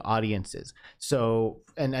massive audiences. So,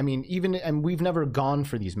 and I mean, and we've never gone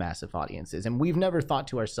for these massive audiences, and we've never thought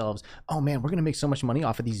to ourselves, oh man, we're going to make so much money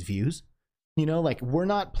off of these views. You know, like we're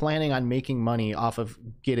not planning on making money off of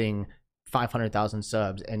getting 500,000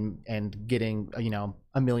 subs and getting, you know,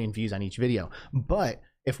 1 million views on each video. But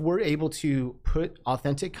if we're able to put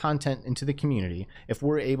authentic content into the community, if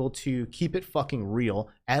we're able to keep it fucking real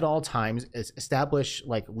at all times, establish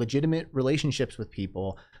like legitimate relationships with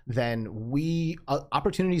people, then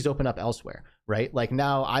opportunities open up elsewhere, right? Like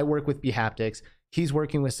now I work with Behaptics. He's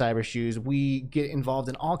working with Cybershoes. We get involved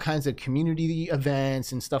in all kinds of community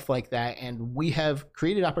events and stuff like that. And we have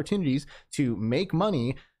created opportunities to make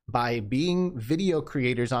money by being video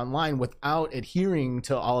creators online without adhering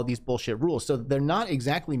to all of these bullshit rules. So they're not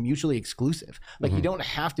exactly mutually exclusive. Like you don't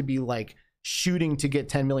have to be like shooting to get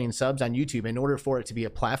 10 million subs on YouTube in order for it to be a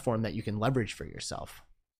platform that you can leverage for yourself.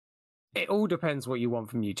 It all depends what you want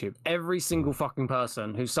from YouTube. Every single fucking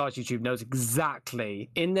person who starts YouTube knows exactly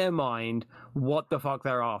in their mind what the fuck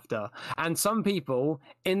they're after. And some people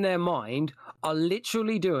in their mind are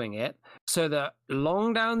literally doing it so that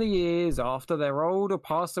long down the years after they're old or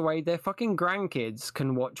passed away, their fucking grandkids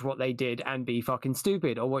can watch what they did and be fucking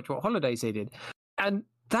stupid, or watch what holidays they did. And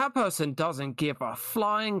that person doesn't give a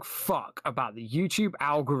flying fuck about the YouTube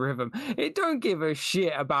algorithm. It don't give a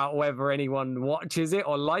shit about whether anyone watches it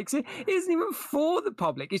or likes it. It isn't even for the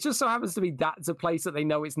public. It just so happens to be that's a place that they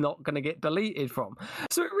know it's not going to get deleted from.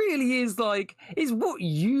 So it really is like, it's what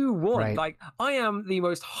you want. Right. Like, I am the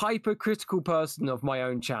most hypercritical person of my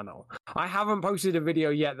own channel. I haven't posted a video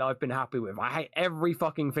yet that I've been happy with. I hate every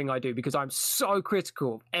fucking thing I do because I'm so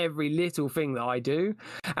critical of every little thing that I do.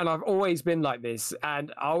 And I've always been like this.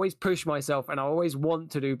 And I always push myself and I always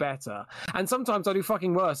want to do better. And sometimes I do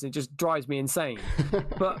fucking worse and it just drives me insane.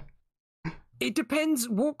 But it depends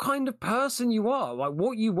what kind of person you are, like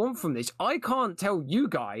what you want from this. I can't tell you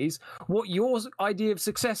guys what your idea of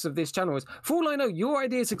success of this channel is. For all I know, your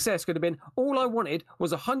idea of success could have been, all I wanted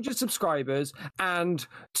was 100 subscribers and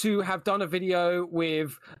to have done a video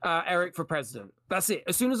with Eric for president. That's it.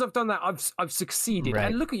 As soon as I've done that, I've succeeded.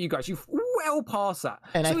 Right. And look at you guys, you've well past that.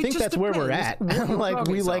 And so I think that's where we're at. Like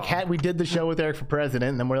we did the show with Eric for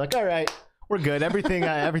president, and then we're like, all right, we're good. Everything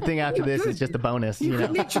after this is just a bonus. You know?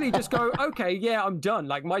 can literally just go, okay, yeah, I'm done.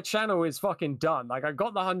 Like my channel is fucking done. Like I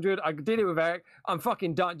got the 100, I did it with Eric. I'm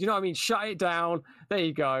fucking done. Do you know what I mean? Shut it down. There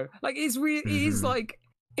you go. Like it is like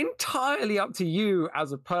entirely up to you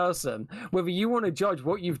as a person whether you want to judge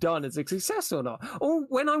what you've done as a success or not. Or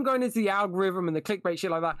when I'm going into the algorithm and the clickbait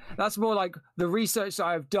shit like that, that's more like the research that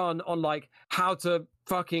I've done on like how to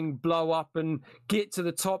fucking blow up and get to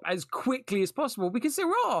the top as quickly as possible, because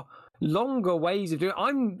there are longer ways of doing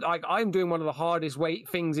it. I'm doing one of the hardest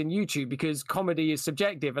things in YouTube because comedy is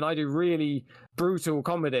subjective, and I do really brutal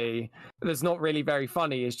comedy that's not really very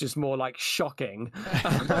funny. It's just more like shocking.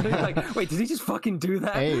 Like, wait, did he just fucking do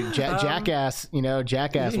that? Hey, Jackass,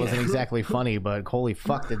 Jackass wasn't exactly funny, but holy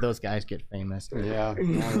fuck did those guys get famous. Yeah,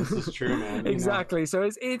 no, this is true, man. Exactly. So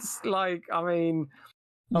it's like, I mean,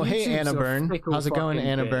 oh, hey, YouTube's Anna Byrne. How's it going,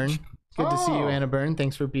 Anna Byrne? Good to see you, Anna Byrne.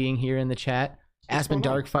 Thanks for being here in the chat. Aspen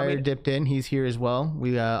Darkfire dipped in. He's here as well.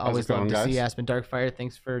 We always love to see Aspen Darkfire.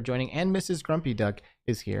 Thanks for joining. And Mrs. Grumpy Duck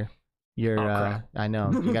is here. I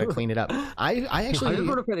know you got to clean it up. I actually just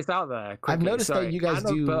want to put this out there quickly. I've noticed that you guys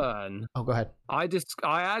Anna do. Byrne, oh, go ahead.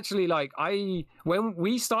 When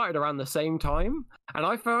we started around the same time, and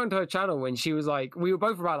I found her channel when she was like, we were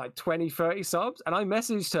both about like 20-30 subs, and I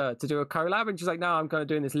messaged her to do a collab, and she's like, no, I'm kind of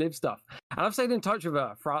doing this live stuff. And I've stayed in touch with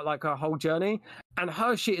her throughout like her whole journey, and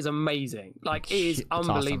her shit is amazing. Like it is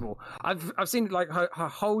unbelievable. Awesome. I've seen like her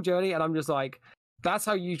whole journey, and I'm just like, that's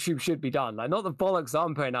how YouTube should be done. Like, not the bollocks that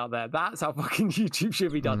I'm putting out there. That's how fucking YouTube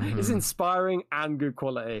should be done. Mm-hmm. It's inspiring and good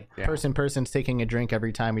quality. Yeah. Person's taking a drink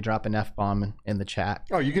every time we drop an F-bomb in the chat.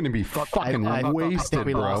 Oh, you're going to be fucking wasted, I think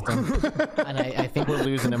we lost him. And I think we're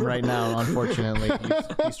losing him right now, unfortunately.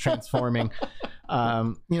 He's transforming.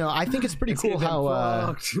 I think it's pretty cool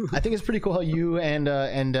how you and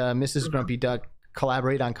Mrs. Grumpy Duck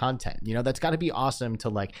collaborate on content. That's got to be awesome to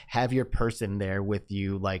like have your person there with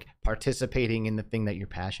you, like participating in the thing that you're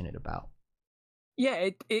passionate about. Yeah,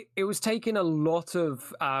 it was taking a lot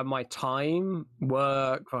of my time,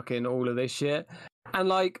 work, fucking all of this shit. And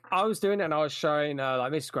like I was doing it, and I was showing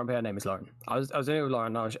like Mrs. Grumpy, her name is Lauren. I was doing it with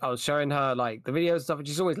Lauren. I was showing her like the videos and stuff, and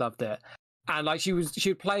she's always loved it. And like she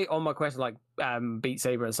would play on my Quest like Beat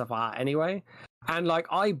Saber and stuff like that anyway. And like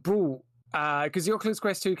I brought because the Oculus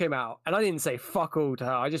Quest 2 came out, and I didn't say fuck all to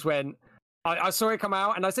her. I just went, I saw it come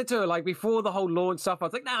out, and I said to her, like, before the whole launch stuff, I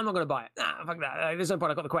was like, nah, I'm not going to buy it. Nah, fuck that. There's no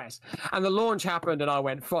point. I got the Quest. And the launch happened, and I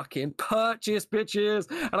went, fucking purchase, bitches.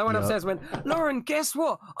 And I went upstairs and went, Lauren, guess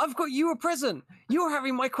what? I've got you a present. You're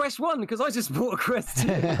having my Quest 1 because I just bought a Quest 2.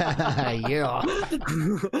 Yeah.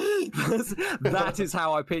 That is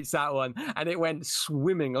how I pitched that one, and it went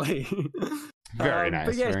swimmingly. Very nice.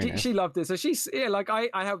 But yeah, very nice. she loved it. So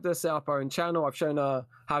I helped her set up her own channel. I've shown her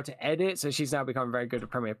how to edit, so she's now become very good at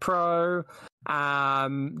Premiere Pro.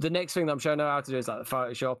 The next thing that I'm showing her how to do is like the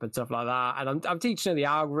Photoshop and stuff like that. And I'm teaching her the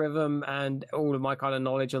algorithm and all of my kind of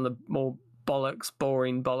knowledge on the more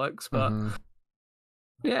boring bollocks. But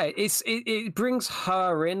yeah, it brings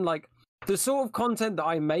her in. Like the sort of content that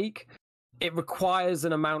I make, it requires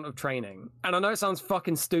an amount of training. And I know it sounds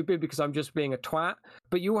fucking stupid because I'm just being a twat,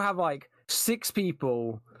 but you'll have like 6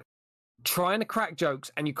 people trying to crack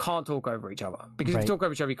jokes and you can't talk over each other because if you talk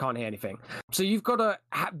over each other, you can't hear anything. So you've got to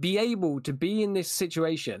be able to be in this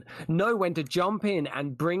situation, know when to jump in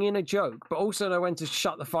and bring in a joke, but also know when to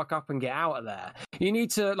shut the fuck up and get out of there. You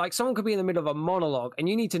need to, like, someone could be in the middle of a monologue and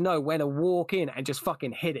you need to know when to walk in and just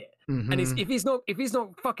fucking hit it. And if it's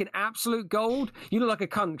not fucking absolute gold, you look like a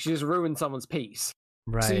cunt because you just ruined someone's piece.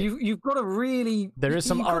 Right. So you've got to really. There is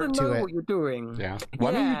some art to it. What you're doing. Yeah.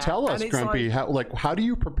 Why don't you tell us, Grumpy? How do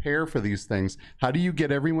you prepare for these things? How do you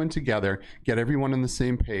get everyone together? Get everyone on the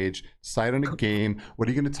same page? Decide on a game. What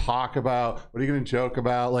are you going to talk about? What are you going to joke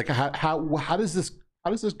about? Like how does this? How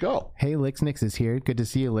does this go? Hey, Lixnix is here. Good to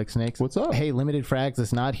see you, Lixnix. What's up? Hey, Limited Frags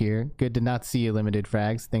is not here. Good to not see you, Limited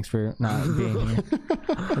Frags. Thanks for not being here.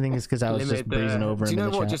 I think it's because I was just breezing over. Do you know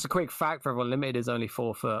what? Chat. Just a quick fact for everyone: Limited is only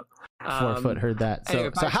 4 foot. 4 foot. Heard that. So,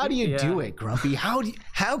 anyway, so how do you do it, Grumpy?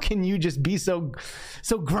 How can you just be so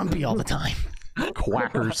grumpy all the time?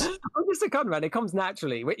 Quackers. I'm just a cunt, man. It comes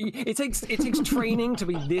naturally. It takes training to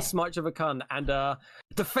be this much of a cunt. And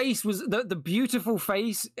the face was the beautiful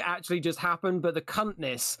face actually just happened, but the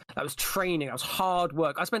cuntness, that was training. That was hard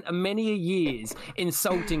work. I spent many years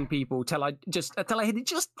insulting people till I hit it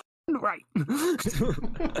just right. But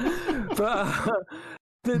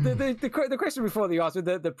the question before that you asked with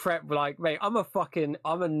the prep, like, mate, I'm a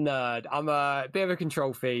nerd. I'm a bit of a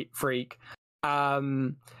control freak.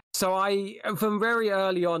 So from very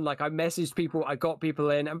early on, like, I messaged people, I got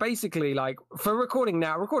people in, and basically, like, for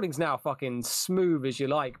recording's now fucking smooth as you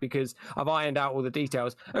like because I've ironed out all the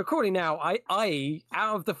details. Recording now, I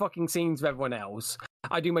out of the fucking scenes of everyone else,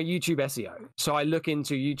 I do my YouTube SEO. So I look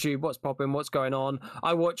into YouTube, what's popping, what's going on.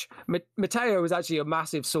 I watch, Mateo is actually a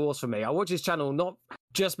massive source for me. I watch his channel not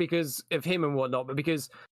just because of him and whatnot, but because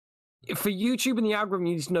for YouTube and the algorithm,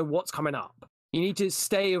 you need to know what's coming up. You need to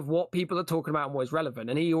stay of what people are talking about and what is relevant.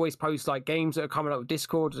 And he always posts like games that are coming up with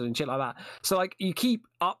Discord and shit like that. So like you keep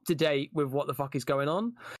up to date with what the fuck is going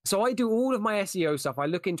on. So I do all of my SEO stuff. I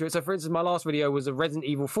look into it. So for instance, my last video was a Resident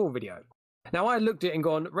Evil 4 video. Now I looked at it and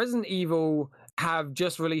gone, Resident Evil have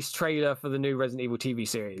just released trailer for the new Resident Evil TV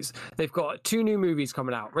series. They've got 2 new movies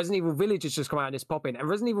coming out. Resident Evil Village has just come out and it's popping. And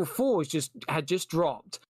Resident Evil 4 had just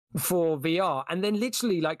dropped for VR, and then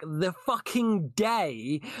literally like the fucking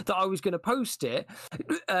day that I was going to post it,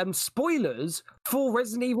 spoilers for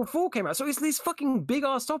Resident Evil 4 came out. So it's this fucking big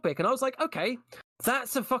ass topic, and I was like, okay,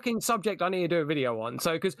 that's a fucking subject I need to do a video on.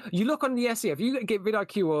 So because you look on the SEO, if you get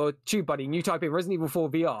vidIQ or TubeBuddy and you type in Resident Evil 4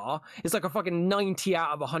 VR, it's like a fucking 90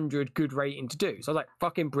 out of 100 good rating to do. So I was like,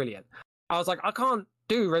 fucking brilliant. I was like, I can't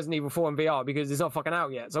do Resident Evil 4 in VR because it's not fucking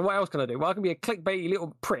out yet. So what else can I do? Well, I can be a clickbaity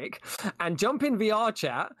little prick and jump in VR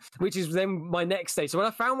chat, which is then my next stage. So when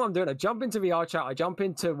I found what I'm doing, I jump into VR chat, I jump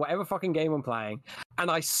into whatever fucking game I'm playing,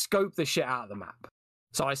 and I scope the shit out of the map.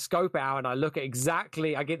 So I scope out and I look at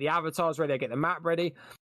I get the avatars ready, I get the map ready.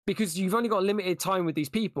 Because you've only got limited time with these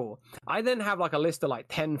people. I then have like a list of like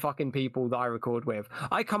 10 fucking people that I record with.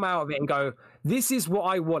 I come out of it and go, this is what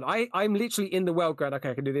I want. I'm literally in the world going, okay,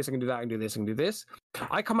 I can do this, I can do that, I can do this, I can do this.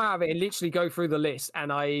 I come out of it and literally go through the list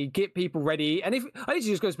and I get people ready. And if I literally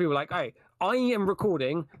just go to people like, hey, I am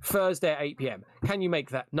recording Thursday at 8 p.m. Can you make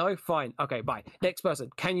that? No? Fine. Okay, bye. Next person.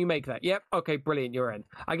 Can you make that? Yep. Okay, brilliant. You're in.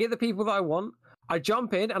 I get the people that I want. I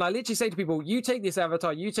jump in and I literally say to people, you take this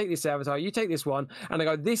avatar, you take this avatar, you take this one. And I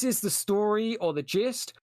go, this is the story or the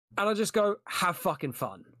gist. And I just go, have fucking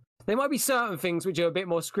fun. There might be certain things which are a bit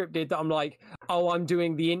more scripted that I'm like, oh, I'm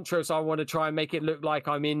doing the intro, so I want to try and make it look like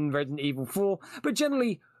I'm in Resident Evil 4. But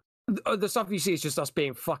generally, the stuff you see is just us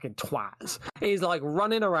being fucking twats. It is like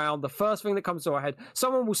running around. The first thing that comes to our head,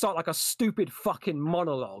 someone will start like a stupid fucking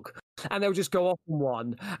monologue and they'll just go off on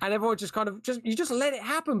one. And everyone just kind of, you just let it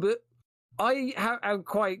happen. But I am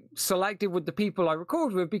quite selective with the people I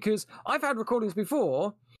record with because I've had recordings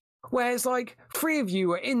before where it's like 3 of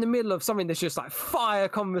you are in the middle of something that's just like fire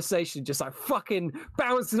conversation, just like fucking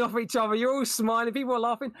bouncing off each other. You're all smiling, people are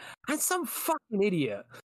laughing, and some fucking idiot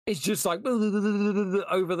is just like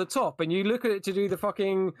over the top. And you look at it to do the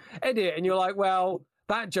fucking edit, and you're like, well,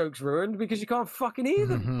 that joke's ruined because you can't fucking hear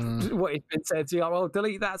what has been said. So you're like, well,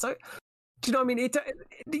 delete that. So. Do you know what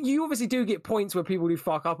I mean? You obviously do get points where people do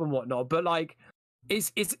fuck up and whatnot, but like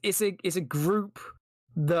it's a group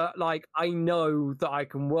that like I know that I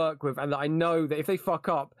can work with, and that I know that if they fuck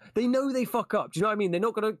up, they know they fuck up. Do you know what I mean? They're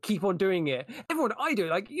not gonna keep on doing it. Everyone, I do.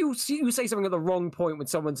 Like you say something at the wrong point when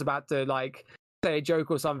someone's about to like say a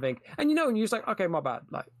joke or something, and and you're just like, okay, my bad.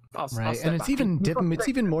 Like, I'll and it's back. It's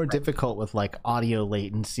even more difficult with like audio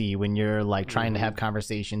latency when you're like trying to have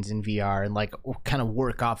conversations in VR and like kind of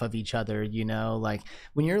work off of each other. Like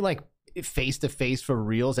when you're like face to face for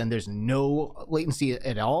reals and there's no latency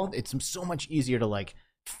at all, it's so much easier to like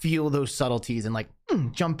feel those subtleties and like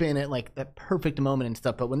jump in at like that perfect moment and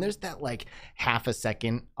stuff. But when there's that like half a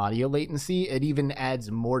second audio latency, it even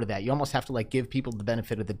adds more to that. You almost have to like give people the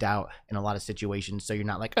benefit of the doubt in a lot of situations, so you're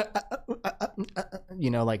not like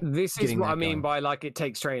like this is what I mean by like it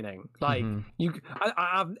takes training. Like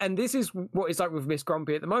and this is what it's like with Miss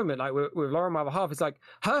Grumpy at the moment. Like with Lauren, my other half, it's like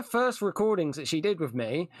her first recordings that she did with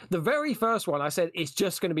me, the very first one, I said it's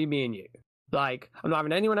just going to be me and you. Like, I'm not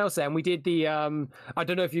having anyone else there. And we did the, I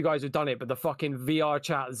don't know if you guys have done it, but the fucking VR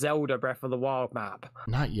chat Zelda Breath of the Wild map.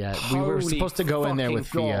 Not yet. We were supposed to go in there with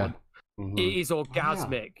Fia. It is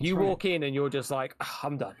orgasmic. You walk in and you're just like,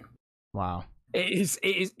 I'm done. Wow. It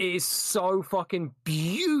is so fucking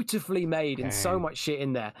beautifully made and so much shit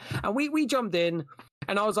in there. And we jumped in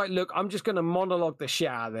and I was like, look, I'm just going to monologue the shit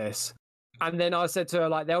out of this. And then I said to her,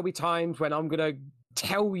 like, there'll be times when I'm going to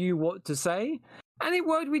tell you what to say. And it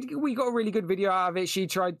worked. We got a really good video out of it. She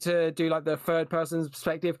tried to do like the third person's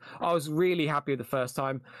perspective. I was really happy with the first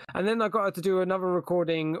time. And then I got her to do another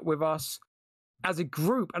recording with us as a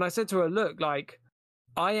group. And I said to her, look, like,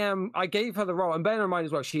 I gave her the role. And bear in mind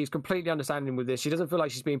as well, she's completely understanding with this. She doesn't feel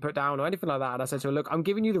like she's being put down or anything like that. And I said to her, look, I'm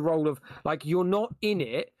giving you the role of like, you're not in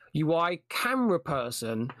it. You are a camera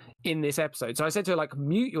person in this episode. So I said to her, like,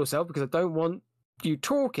 mute yourself because I don't want you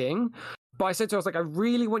talking. But I said to her, I was like, I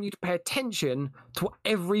really want you to pay attention to what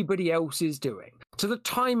everybody else is doing, to the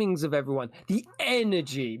timings of everyone, the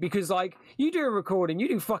energy, because like you do a recording, you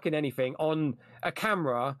do fucking anything on a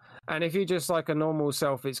camera. And if you're just like a normal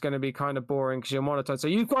self, it's going to be kind of boring because you're monotone. So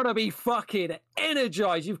you've got to be fucking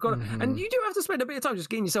energized. You've got to, and you do have to spend a bit of time just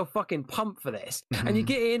getting yourself fucking pumped for this. And you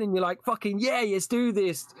get in and you're like, fucking, yeah, let's do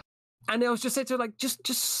this. And I was just said to her, like, just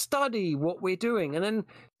study what we're doing. And then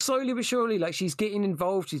slowly but surely, like, she's getting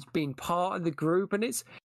involved. She's being part of the group. And it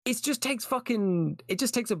just takes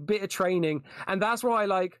a bit of training. And that's why,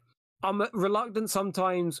 like, I'm reluctant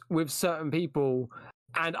sometimes with certain people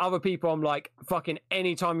and other people. I'm like, fucking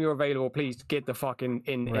anytime you're available, please get the fucking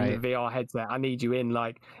in the VR headset. I need you in.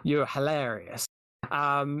 Like, you're hilarious.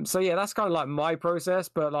 So yeah, that's kind of like my process,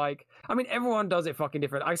 but like, I mean, everyone does it fucking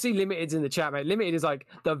different. I see Limited's in the chat, mate. Limited is like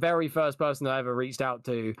the very first person I ever reached out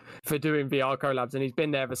to for doing VR collabs, and he's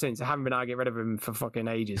been there ever since. I haven't been able to get rid of him for fucking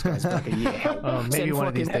ages, guys. Like a year. Maybe one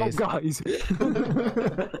of these days, guys.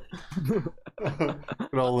 Good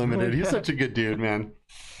old Limited. He's such a good dude, man.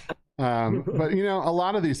 But you know, a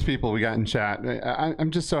lot of these people we got in chat,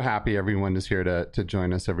 I'm just so happy everyone is here to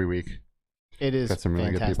join us every week. It is some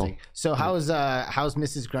really fantastic. good people. So how's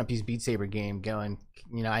Mrs. Grumpy's Beat Saber game going?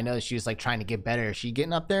 You know, I know she was like trying to get better. Is she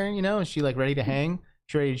getting up there? You know, is she like ready to hang?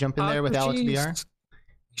 She ready to jump in there with Alex VR?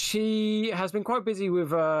 She has been quite busy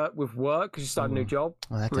with work because she started a new job.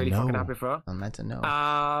 Oh, that's really a no. fucking happy for her. That's a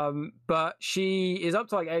no. But she is up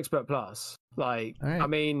to like Expert Plus. Like, right. I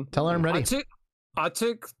mean, tell her I'm ready. I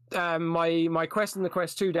took my Quest and the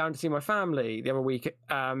Quest 2 down to see my family the other week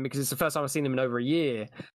because it's the first time I've seen them in over a year.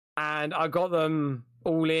 And I got them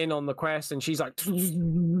all in on the Quest, and she's like,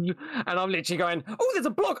 and I'm literally going, oh, there's a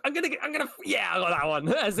block. I'm gonna, yeah, I got that one.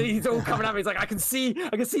 As he's all coming at me, he's like, I can see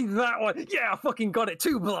that one. Yeah, I fucking got it.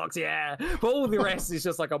 2 blocks, yeah. But all the rest is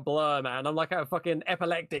just like a blur, man. I'm like a fucking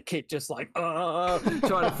epileptic kid, just like, trying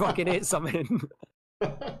to fucking hit something.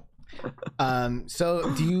 So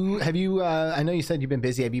have you I know you said you've been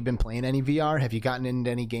busy. Have you been playing any VR? Have you gotten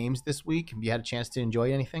into any games this week? Have you had a chance to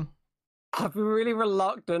enjoy anything? I've been really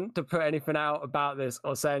reluctant to put anything out about this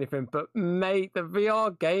or say anything, but mate, the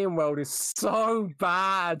VR game world is so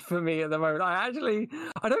bad for me at the moment. I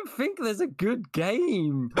don't think there's a good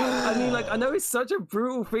game. I mean, like, I know it's such a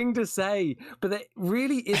brutal thing to say, but it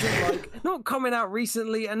really isn't like not coming out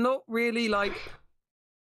recently and not really like.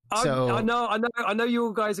 I know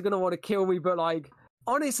you guys are gonna want to kill me, but like,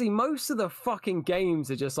 honestly, most of the fucking games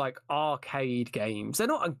are just like arcade games. They're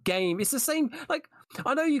not a game. It's the same. Like,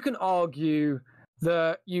 I know you can argue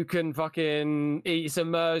that you can fucking eat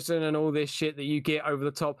immersion and all this shit that you get over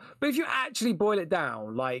the top, but if you actually boil it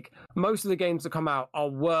down, like, most of the games that come out are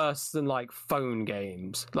worse than like phone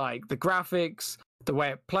games. Like, the graphics, the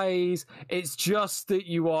way it plays. It's just that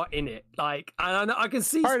you are in it. Like, and I can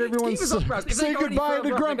see. All right, everyone, say goodbye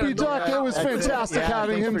to Grumpy Duck. It was fantastic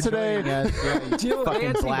having him today. Do you know what? They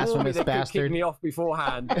actually warned me they could kick bastard. me off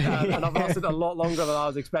beforehand, and I've lasted a lot longer than I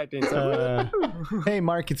was expecting. So. Hey,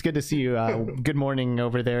 Mark, it's good to see you. Good morning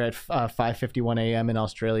over there at 5:51 a.m. in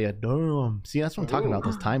Australia. Damn. See, that's what I'm talking about.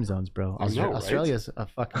 Those time zones, bro. Australia's a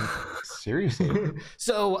fucking seriously.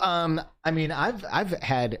 So, I mean, I've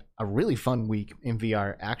had a really fun week in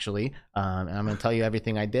VR, actually, and I'm going to tell you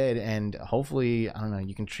everything I did, and hopefully, I don't know,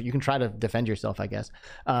 you can try to defend yourself, I guess.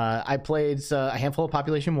 I played a handful of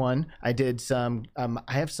Population 1. I did some.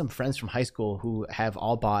 I have some friends from high school who have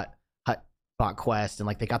all bought Quest, and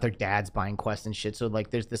like they got their dads buying Quest and shit. So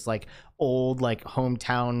like, there's this like old like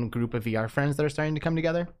hometown group of VR friends that are starting to come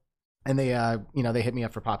together. And they, they hit me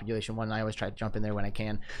up for Population 1, and I always try to jump in there when I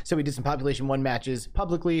can. So we did some Population 1 matches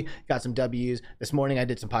publicly, got some W's. This morning I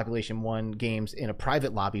did some Population 1 games in a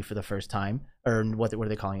private lobby for the first time, or what are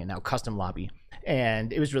they calling it now? Custom lobby.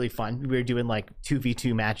 And it was really fun. We were doing like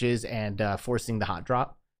 2v2 matches and forcing the hot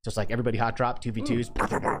drop. Just like everybody hot drop,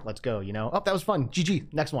 2v2s, let's go, Oh, that was fun.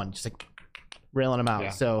 GG, next one. Just like railing them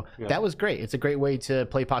out. That was great. It's a great way to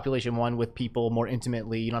play Population 1 with people more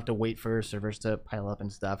intimately. You don't have to wait for servers to pile up and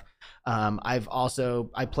stuff. I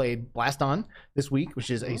played Blast On this week, which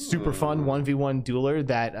is a super fun 1v1 dueler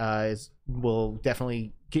that will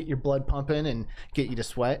definitely get your blood pumping and get you to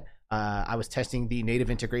sweat. I was testing the native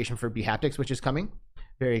integration for bHaptics, which is coming.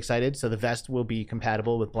 Very excited. So the vest will be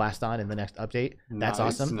compatible with Blast On in the next update. That's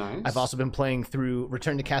awesome. Nice. I've also been playing through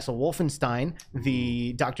Return to Castle Wolfenstein,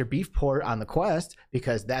 the Dr. Beef port on the Quest,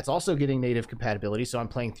 because that's also getting native compatibility. So I'm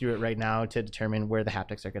playing through it right now to determine where the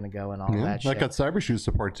haptics are going to go and all that shit. That got Cybershoes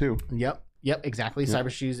support too. Yep, exactly. Yep.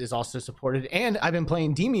 Cybershoes is also supported. And I've been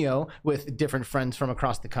playing Demio with different friends from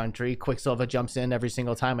across the country. Quicksilva jumps in every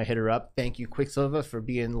single time I hit her up. Thank you, Quicksilva, for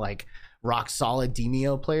being like rock solid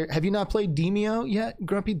Demio player. Have you not played Demio yet,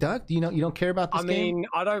 Grumpy Duck? Do you don't care about this game? I mean,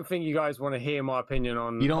 I don't think you guys want to hear my opinion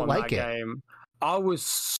on that game. I was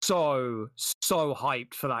so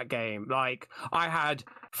hyped for that game. Like, I had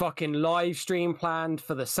fucking live stream planned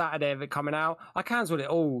for the Saturday of it coming out. I cancelled it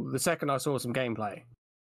all the second I saw some gameplay.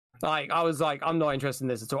 Like, I was like, I'm not interested in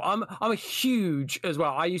this at all. I'm a huge as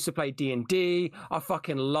well. I used to play D&D. I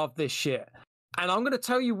fucking love this shit. And I'm going to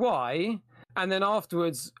tell you why. And then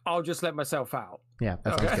afterwards, I'll just let myself out. Yeah,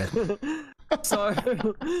 that sounds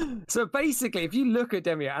good. So basically, if you look at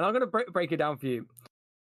Demio, and I'm going to break it down for you.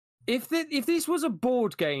 If this was a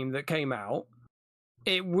board game that came out,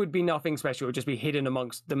 it would be nothing special. It would just be hidden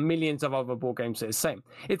amongst the millions of other board games that are the same.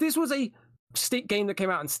 If this was a game that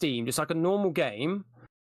came out on Steam, just like a normal game,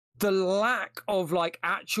 the lack of like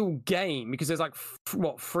actual game, because there's like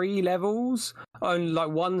 3 levels and like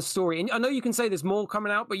one story, and I know you can say there's more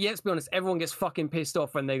coming out, but yeah, let's be honest, everyone gets fucking pissed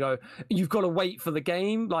off when they go, you've got to wait for the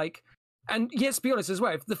game. Like, and yes, be honest as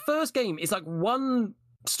well, if the first game is like one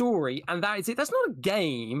story and that is it, that's not a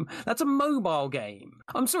game, that's a mobile game.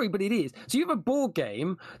 I'm sorry, but it is. So you have a board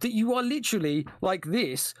game that you are literally like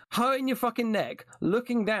this, hurting your fucking neck,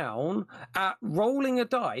 looking down at rolling a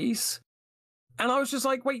dice. And I was just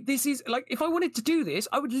like, wait, this is like, if I wanted to do this,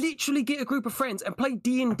 I would literally get a group of friends and play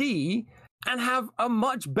D&D and have a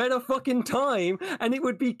much better fucking time. And it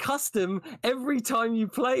would be custom every time you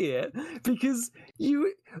play it, because do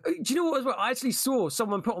you know what as well? I actually saw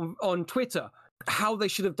someone put on Twitter how they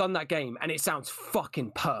should have done that game. And it sounds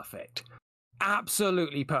fucking perfect.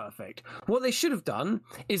 Absolutely perfect. What they should have done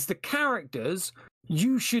is the characters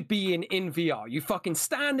you should be in VR. You fucking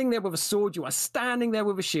standing there with a sword. You are standing there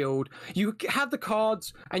with a shield. You have the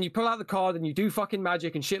cards and you pull out the card and you do fucking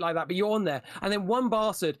magic and shit like that. But you're on there. And then one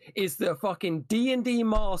bastard is the fucking D&D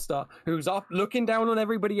master who's up looking down on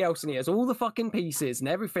everybody else. And he has all the fucking pieces and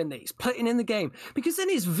everything that he's putting in the game. Because then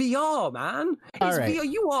it's VR, man. It's all right. VR.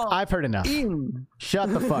 You are. I've heard enough.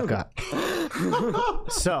 Shut the fuck up.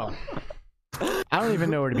 So, I don't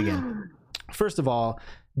even know where to begin. First of all,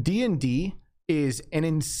 D&D is an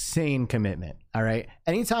insane commitment. All right.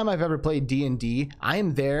 Anytime I've ever played D&D, I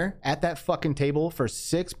am there at that fucking table for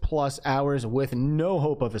 6+ hours with no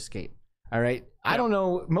hope of escape. All right. Yeah. I don't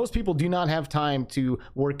know. Most people do not have time to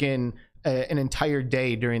work in an entire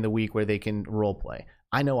day during the week where they can role play.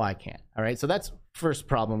 I know I can. All right. So that's first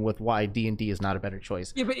problem with why D&D is not a better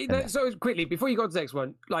choice. Yeah, but so quickly, before you go to the next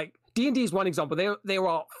one, like D&D is one example. There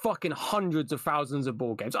are fucking hundreds of thousands of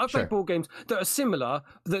board games. I've played board games that are similar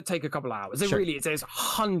that take a couple of hours. There's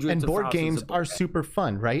hundreds and of board thousands games of board are games. Super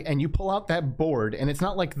fun, right? And you pull out that board and it's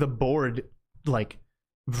not like the board like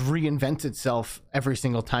reinvents itself every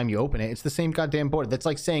single time you open it. It's the same goddamn board. That's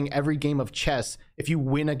like saying every game of chess, if you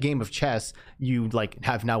win a game of chess, you like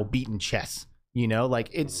have now beaten chess. You know, like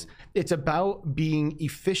it's about being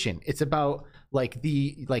efficient. It's about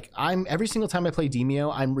I'm every single time I play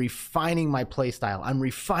Demio, I'm refining my play style. I'm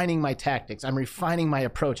refining my tactics. I'm refining my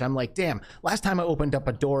approach. I'm like, damn, last time I opened up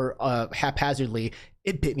a door haphazardly,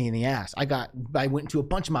 it bit me in the ass. I went into a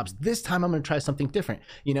bunch of mobs. This time I'm going to try something different.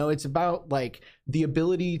 You know, it's about like the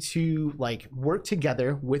ability to like work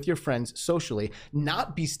together with your friends socially,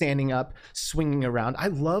 not be standing up, swinging around. I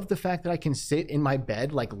love the fact that I can sit in my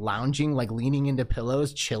bed, like lounging, like leaning into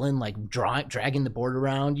pillows, chilling, like dragging the board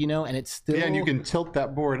around, you know, and it's still... Yeah, and you can tilt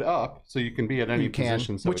that board up so you can be at any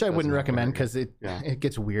position. So which I wouldn't recommend because it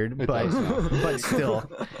gets weird, but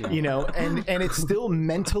still, you know, and it's still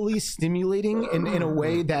mentally stimulating in a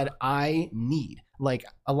way that I need. Like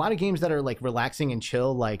a lot of games that are like relaxing and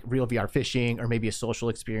chill, like real VR fishing or maybe a social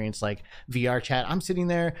experience like VR chat, I'm sitting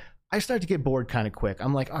there, I start to get bored kind of quick.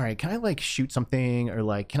 I'm like, all right, can I like shoot something, or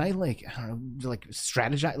like can I like, I don't know, like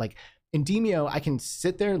strategize? Like in Demio, I can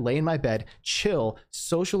sit there, lay in my bed, chill,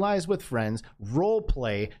 socialize with friends, role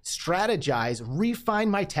play, strategize, refine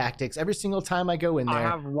my tactics every single time I go in there. I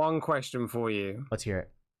have one question for you. Let's hear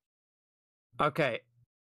it. Okay.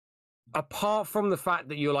 Apart from the fact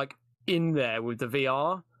that you're like in there with the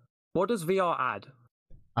VR, what does VR add?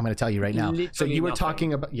 I'm going to tell you right now. Literally so you were nothing.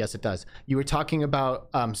 talking about, yes, it does. You were talking about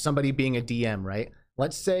somebody being a DM, right?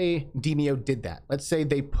 Let's say Demio did that. Let's say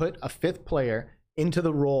they put a fifth player into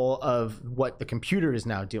the role of what the computer is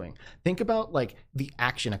now doing. Think about like the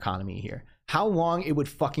action economy here. How long it would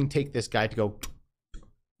fucking take this guy to go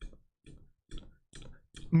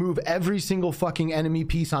move every single fucking enemy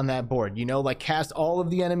piece on that board, you know, like cast all of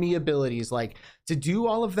the enemy abilities. Like to do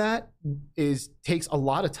all of that takes a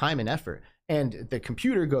lot of time and effort. And the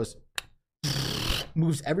computer goes,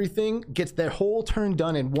 moves everything, gets their whole turn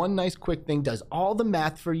done in one nice quick thing, does all the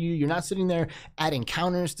math for you. You're not sitting there adding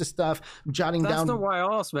counters to stuff, jotting down. That's not why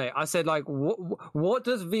I asked, mate. I said, like, what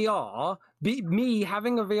does VR, me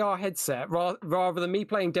having a VR headset rather than me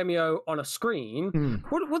playing Demio on a screen,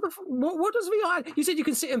 what does VR? You said you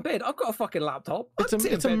can sit in bed. I've got a fucking laptop. It's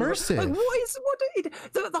immersive.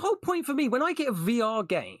 Like, the whole point for me when I get a VR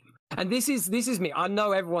game, and this is me. I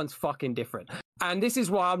know everyone's fucking different. And this is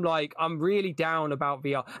why I'm really down about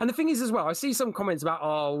VR. And the thing is as well, I see some comments about,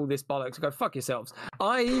 all this bollocks. I go, fuck yourselves.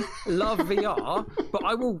 I love VR, but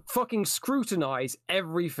I will fucking scrutinize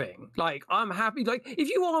everything. Like, I'm happy. Like, if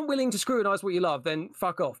you aren't willing to scrutinize what you love, then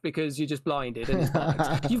fuck off because you're just blinded and it's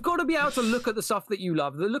bollocks. You've got to be able to look at the stuff that you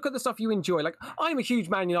love, look at the stuff you enjoy. Like, I'm a huge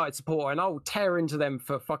Man United supporter and I'll tear into them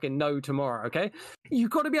for fucking no tomorrow, okay? You've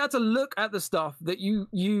got to be able to look at the stuff that you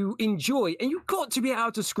enjoy, and you've got to be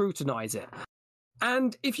able to scrutinize it.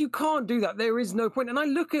 And if you can't do that, there is no point. And I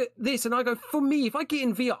look at this and I go, for me, if I get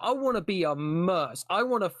in VR, I want to be immersed. I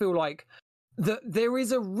want to feel like there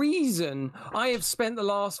is a reason I have spent the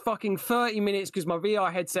last fucking 30 minutes because my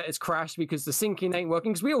VR headset has crashed because the syncing ain't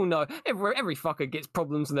working. Because we all know every fucker gets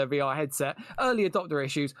problems with their VR headset. Early adopter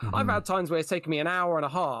issues. Mm-hmm. I've had times where it's taken me an hour and a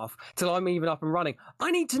half till I'm even up and running.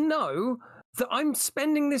 I need to know that I'm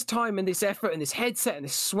spending this time and this effort and this headset and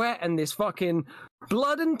this sweat and this fucking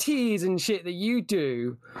blood and tears and shit that you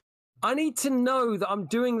do. I need to know that I'm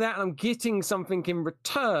doing that and I'm getting something in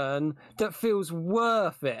return that feels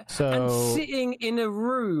worth it. So and sitting in a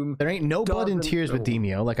room, there ain't no blood and tears with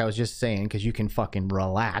Demio, like I was just saying, because you can fucking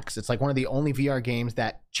relax. It's like one of the only VR games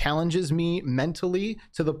that challenges me mentally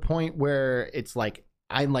to the point where it's like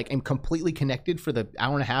I'm completely connected for the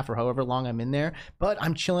hour and a half or however long I'm in there, but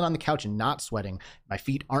I'm chilling on the couch and not sweating. My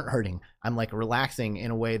feet aren't hurting. I'm like relaxing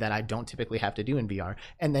in a way that I don't typically have to do in VR.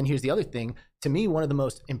 And then here's the other thing. To me, one of the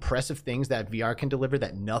most impressive things that VR can deliver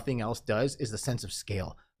that nothing else does is the sense of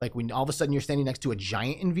scale. Like when all of a sudden you're standing next to a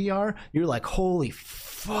giant in VR, you're like, holy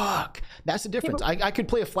fuck. That's the difference. I could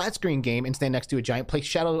play a flat screen game and stand next to a giant, play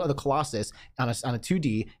Shadow of the Colossus on a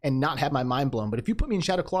 2D and not have my mind blown. But if you put me in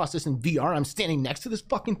Shadow of the Colossus in VR, I'm standing next to this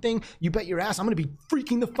fucking thing, you bet your ass I'm going to be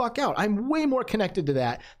freaking the fuck out. I'm way more connected to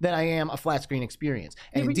that than I am a flat screen experience.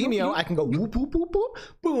 And in Demio, I can go whoop, whoop, whoop, whoop,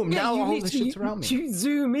 boom. Yeah, now all the shit's around me. You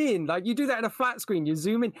zoom in. Like you do that in a flat screen. You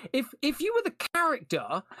zoom in. If you were the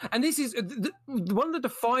character, and this is one of the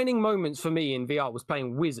defining moments for me in VR was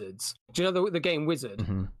playing Wizards. Do you know the game Wizard?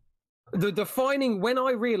 Mm-hmm. The defining when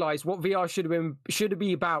I realized what VR should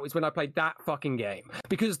be about is when I played that fucking game.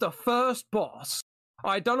 Because the first boss,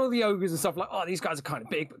 I'd done all the ogres and stuff like, oh, these guys are kind of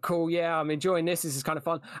big, but cool. Yeah, I'm enjoying this. This is kind of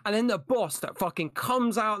fun. And then the boss that fucking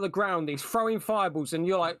comes out of the ground, he's throwing fireballs, and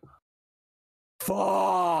you're like,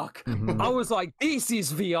 fuck. Mm-hmm. I was like, this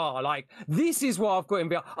is VR. Like, this is what I've got in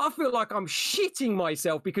VR. I feel like I'm shitting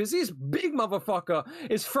myself because this big motherfucker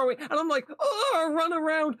is throwing, and I'm like, oh, I run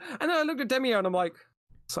around. And then I looked at Demio and I'm like,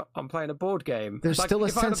 So I'm playing a board game. There's like, still a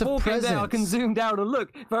if I had sense a board of game presence. there, I can zoom down and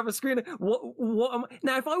look. If I have a screen, what am I...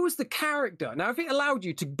 Now, if I was the character, now if it allowed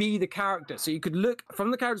you to be the character, so you could look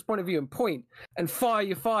from the character's point of view and point and fire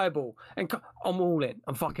your fireball, and I'm all in.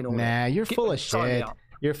 I'm fucking all in. Nah, you're full of Sign me shit. up.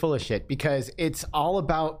 You're full of shit because it's all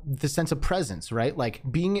about the sense of presence, right? Like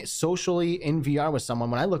being socially in VR with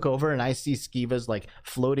someone. When I look over and I see Skiva's like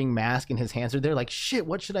floating mask and his hands are there, like, shit,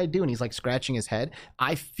 what should I do? And he's like scratching his head.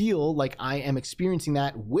 I feel like I am experiencing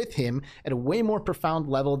that with him at a way more profound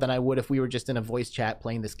level than I would if we were just in a voice chat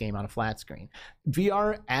playing this game on a flat screen.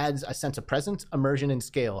 VR adds a sense of presence, immersion, and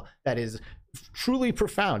scale that is truly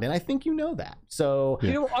profound, and I think you know that. So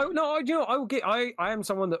I will get. I am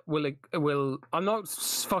someone that will. I'm not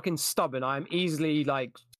fucking stubborn. I'm easily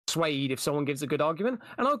like swayed if someone gives a good argument,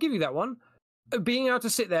 and I'll give you that one. Being able to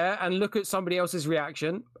sit there and look at somebody else's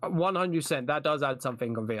reaction, 100%, that does add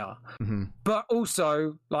something on VR. Mm-hmm. But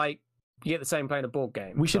also, like, you get the same playing a board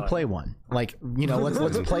game. We should play one. Like, you know,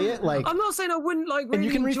 let's play it. Like, I'm not saying I wouldn't like really and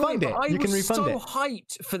you can enjoy refund it. I You can was refund so it.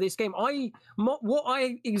 hyped for this game. What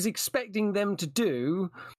I was expecting them to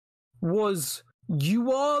do was,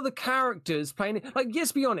 you are the characters playing it. Like,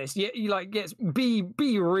 yes, be honest. Yeah, you like, yes, be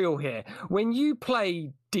real here. When you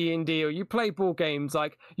play D&D or you play board games,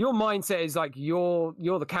 like, your mindset is like you're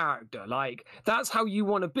the character. Like, that's how you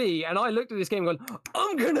want to be. And I looked at this game going,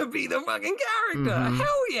 I'm gonna be the fucking character. Mm-hmm.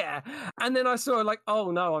 Hell yeah. And then I saw like,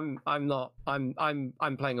 oh no, I'm not. I'm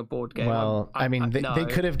playing a board game. well, they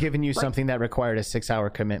could have given you something that required a 6-hour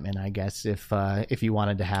commitment, I guess, if you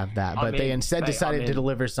wanted to have that. But they instead decided to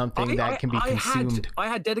deliver something that can be consumed. I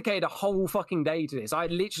had dedicated a whole fucking day to this. I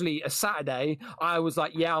literally, a Saturday, I was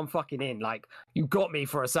like, yeah, I'm fucking in. Like, you got me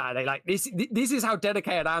for a Saturday. Like, this is how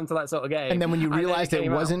dedicated I am to that sort of game. And then when you realized it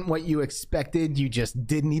wasn't what you expected, you just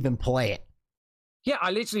didn't even play it. Yeah,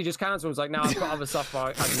 I literally just cancelled. I was like, no, I've got other stuff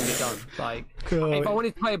I can get done. Like, if I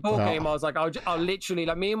wanted to play a board game, I was like, I'll literally,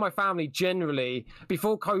 like, me and my family generally,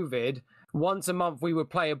 before COVID, once a month we would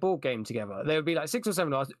play a board game together. There would be like 6 or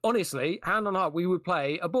 7 of us. Honestly, hand on heart, we would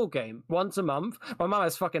play a board game once a month. My mum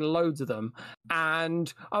has fucking loads of them.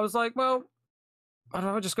 And I was like, well, I'd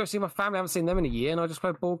rather just go see my family. I haven't seen them in a year, and I'll just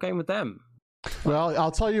play a board game with them. Well,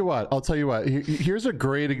 I'll tell you what. Here's a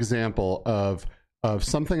great example of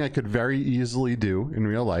something I could very easily do in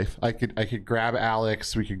real life. I could grab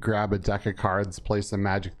Alex, we could grab a deck of cards, play some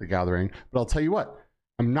Magic the Gathering. But I'll tell you what,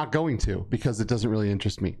 I'm not going to, because it doesn't really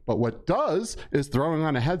interest me. But what does is throwing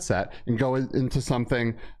on a headset and go into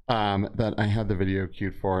something that I had the video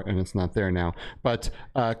queued for, and it's not there now, but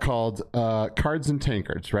called Cards and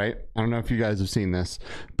Tankards, right? I don't know if you guys have seen this,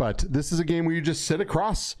 but this is a game where you just sit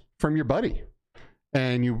across from your buddy.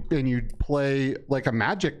 And you play like a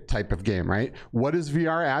Magic type of game, right? What does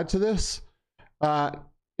VR add to this?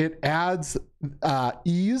 It adds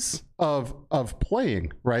ease of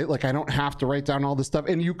playing, right? Like, I don't have to write down all this stuff,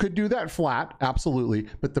 and you could do that flat, absolutely.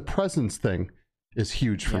 But the presence thing is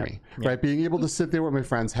huge for me, right? Being able to sit there with my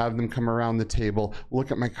friends, have them come around the table,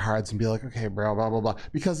 look at my cards and be like, okay, bro, blah, blah, blah.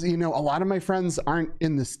 Because, you know, a lot of my friends aren't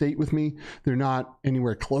in the state with me. They're not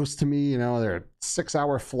anywhere close to me. You know, they're a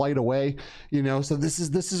 6-hour flight away, you know? So this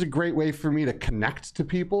is a great way for me to connect to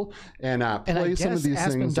people and play some of these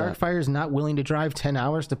Aspen things. Darkfire is not willing to drive 10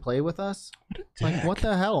 hours to play with us. Like, what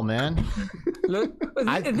the hell, man? Look,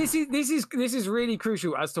 this is really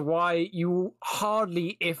crucial as to why you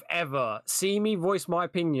hardly, if ever, see me voice my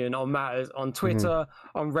opinion on matters on Twitter,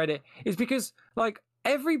 on Reddit. Is because, like,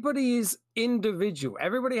 everybody is individual.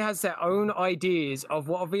 Everybody has their own ideas of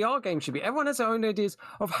what a VR game should be. Everyone has their own ideas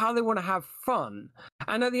of how they want to have fun.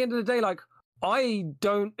 And at the end of the day, like, I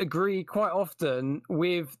don't agree quite often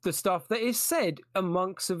with the stuff that is said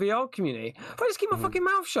amongst the VR community. But I just keep my fucking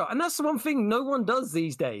mouth shut. And that's the one thing no one does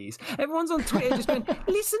these days. Everyone's on Twitter just going,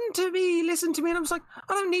 listen to me. And I'm just like,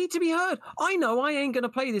 I don't need to be heard. I know I ain't going to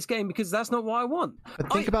play this game because that's not what I want.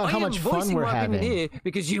 But think about how much fun we're having here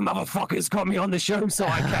because you motherfuckers got me on the show so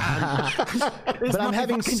I can. But I'm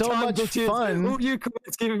having so much fun. All you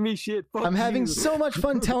comments giving me shit. I'm having so much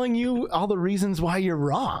fun telling you all the reasons why you're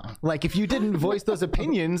wrong. Like, if you didn't voice those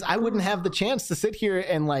opinions, I wouldn't have the chance to sit here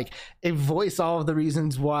and like voice all of the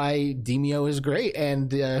reasons why Demio is great,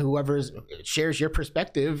 and whoever shares your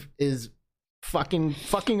perspective is fucking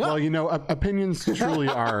up. Well, you know, opinions truly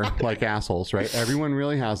are like assholes, right? Everyone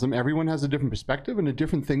really has them. Everyone has a different perspective and a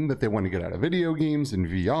different thing that they want to get out of video games and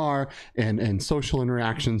VR and social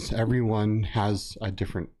interactions. Everyone has a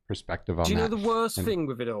different perspective on that. Do you know the worst thing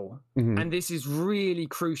with it all? And this is really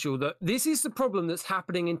crucial, that this is the problem that's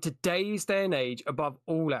happening in today's day and age above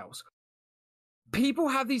all else. People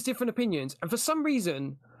have these different opinions, and for some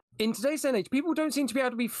reason, in today's day and age, people don't seem to be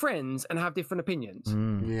able to be friends and have different opinions.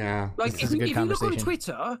 Yeah. Like, if you look on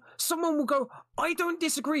Twitter, someone will go, I don't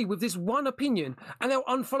disagree with this one opinion, and they'll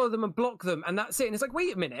unfollow them and block them, and that's it. And it's like,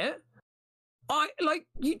 wait a minute.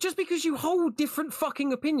 Just because you hold different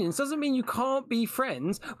fucking opinions doesn't mean you can't be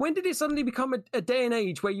friends. When did it suddenly become a day and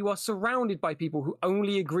age where you are surrounded by people who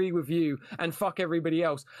only agree with you and fuck everybody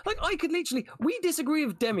else? Like, I could literally, we disagree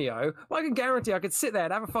with Demio, but I can guarantee I could sit there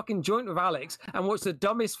and have a fucking joint with Alex and watch the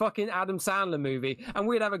dumbest fucking Adam Sandler movie, and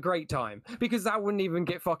we'd have a great time because that wouldn't even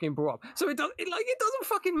get fucking brought up. So it doesn't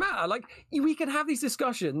fucking matter. Like, we can have these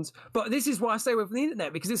discussions, but this is why I stay away from the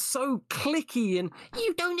internet, because it's so clicky and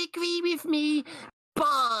you don't agree with me.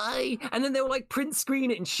 Bye, and then they'll like print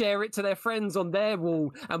screen it and share it to their friends on their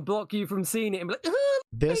wall and block you from seeing it and be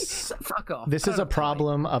like, fuck off. This is a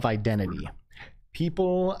problem of identity.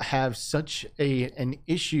 People have such an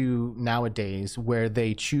issue nowadays where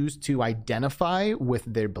they choose to identify with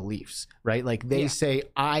their beliefs, right? Like they say,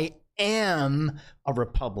 I am a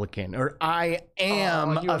Republican, or I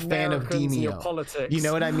am a fan of Demio. You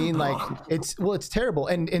know what I mean? Like it's terrible.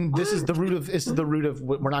 And this is the root of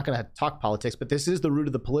we're not going to talk politics, but this is the root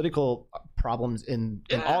of the political problems in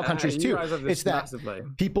all countries too. It's that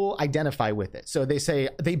people identify with it. So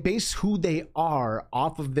they base who they are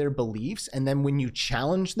off of their beliefs. And then when you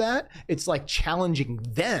challenge that, it's like challenging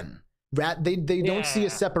them. They don't see a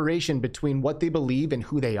separation between what they believe and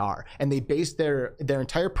who they are, and they base their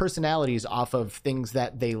entire personalities off of things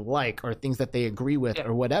that they like or things that they agree with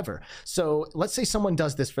or whatever. So let's say someone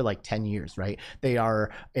does this for like 10 years, right? They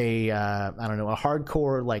are a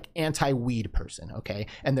hardcore like anti-weed person, okay?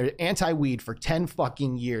 And they're anti-weed for 10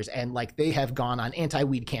 fucking years, and like they have gone on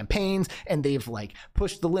anti-weed campaigns, and they've like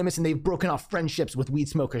pushed the limits, and they've broken off friendships with weed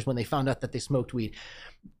smokers when they found out that they smoked weed.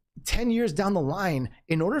 10 years down the line,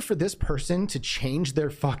 in order for this person to change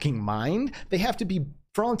their fucking mind, they have to be,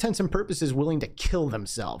 for all intents and purposes, willing to kill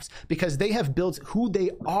themselves, because they have built who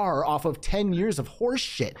they are off of 10 years of horse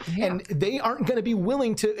shit. And they aren't going to be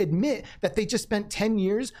willing to admit that they just spent 10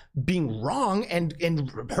 years being wrong and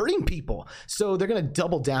hurting people. So they're going to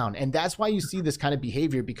double down. And that's why you see this kind of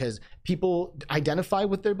behavior, because people identify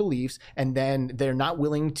with their beliefs and then they're not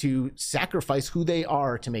willing to sacrifice who they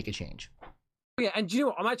are to make a change. Yeah, and you know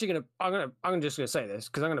what? I'm just gonna say this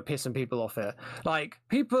because I'm gonna piss some people off here. Like,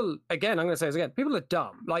 people, again, I'm gonna say this again. People are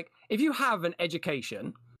dumb. Like, if you have an education,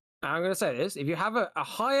 and I'm gonna say this, if you have a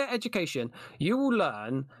higher education, you will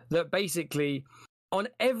learn that basically on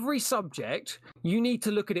every subject, you need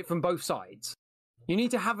to look at it from both sides. You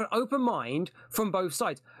need to have an open mind from both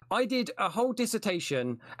sides. I did a whole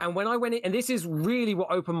dissertation, and when I went in, and this is really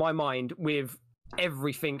what opened my mind with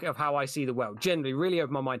everything of how I see the world, generally really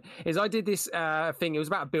opened my mind, is I did this thing. It was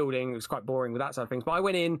about a building. It was quite boring with that side of things, but I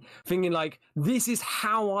went in thinking like, this is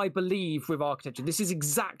how I believe with architecture. This is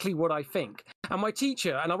exactly what I think. And my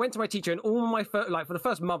teacher, and I went to my teacher, and all my for the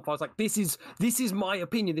first month I was like, this is my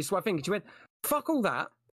opinion, this is what I think. And she went, fuck all that.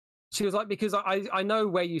 She was like, because I know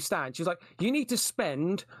where you stand. She was like, you need to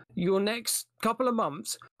spend your next couple of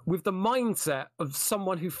months with the mindset of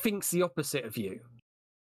someone who thinks the opposite of you.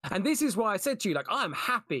 And this is why I said to you, like, I'm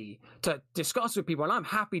happy to discuss with people, and I'm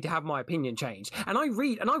happy to have my opinion changed. And I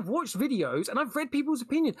read, and I've watched videos, and I've read people's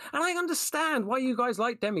opinion, and I understand why you guys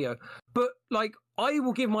like Demio. But, like, I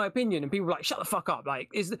will give my opinion, and people are like, shut the fuck up. Like,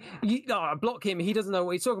 I block him, he doesn't know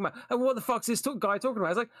what he's talking about. And what the fuck's this guy talking about? I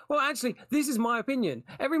was like, well, actually, this is my opinion.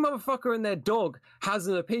 Every motherfucker and their dog has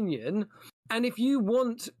an opinion. And if you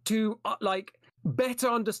want to, better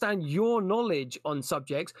understand your knowledge on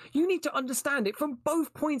subjects, you need to understand it from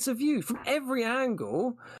both points of view, from every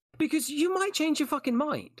angle, because you might change your fucking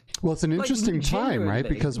mind. Well, it's an interesting time, right?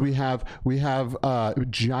 Because we have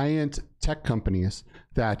giant tech companies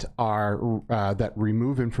that are that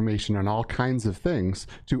remove information on all kinds of things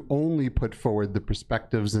to only put forward the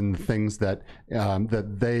perspectives and the things that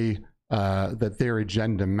that their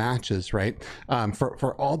agenda matches, right?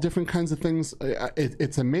 For all different kinds of things.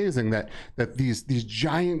 It's amazing that these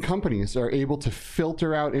giant companies are able to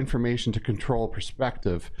filter out information to control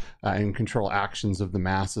perspective and control actions of the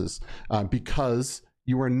masses, because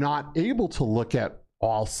you are not able to look at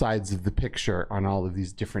all sides of the picture on all of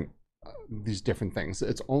these different things.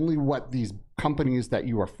 It's only what these companies that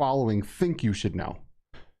you are following think you should know.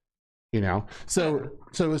 You know, so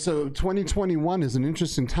 2021 is an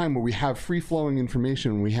interesting time where we have free flowing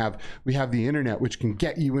information. We have the internet, which can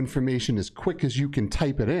get you information as quick as you can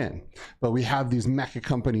type it in. But we have these mecha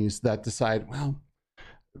companies that decide, well,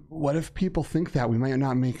 what if people think that we might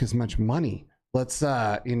not make as much money? Let's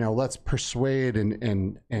let's persuade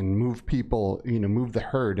and move people, move the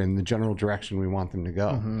herd in the general direction we want them to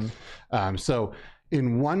go. Mm-hmm. So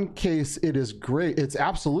in one case, it is great. It's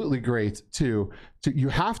absolutely great to you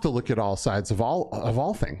have to look at all sides of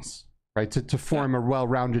all things, right? To form a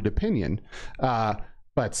well-rounded opinion.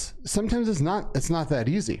 But sometimes it's not that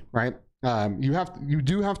easy, right? You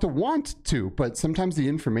do have to want to, but sometimes the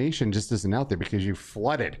information just isn't out there because you're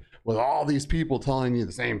flooded with all these people telling you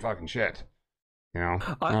the same fucking shit. You know,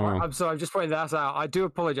 I'm sorry. I'm just pointing that out. I do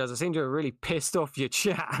apologize. I seem to have really pissed off your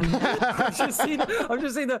chat. I'm just seeing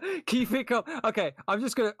the keep it up. Okay,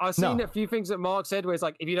 I've seen a few things that Mark said where it's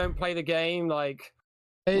like, if you don't play the game, like,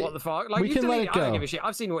 what the fuck? Like, we can let it go. I don't give a shit.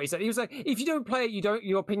 I've seen what he said. He was like, if you don't play it,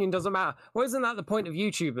 your opinion doesn't matter. Well, isn't that the point of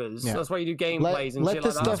YouTubers? Yeah. That's why you do gameplays and shit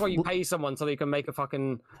like that. That's why you pay someone so they can make a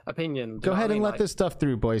fucking opinion. Go ahead and let this stuff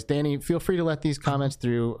through, boys. Danny, feel free to let these comments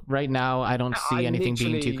through. Right now, I don't see anything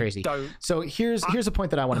being too crazy. So here's a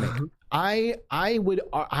point that I want to make.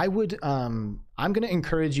 I'm going to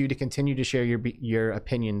encourage you to continue to share your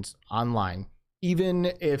opinions online,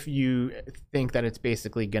 even if you think that it's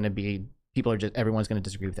basically going to be everyone's going to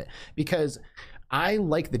disagree with it, because I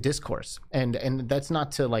like the discourse, and that's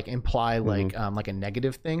not to like imply like like a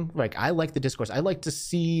negative thing. Like, I like the discourse. I like to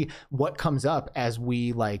see what comes up as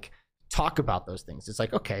we like talk about those things. It's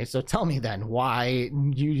like, okay, so tell me then why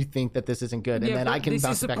you think that this isn't good, and then I can bounce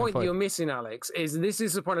back and forth. This is the point you're missing, Alex. This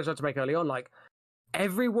is the point I tried to make early on. Like,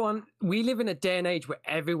 we live in a day and age where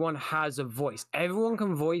everyone has a voice. Everyone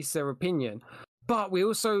can voice their opinion, but we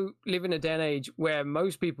also live in a day and age where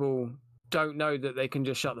most people don't know that they can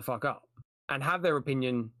just shut the fuck up and have their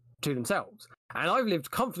opinion to themselves. And I've lived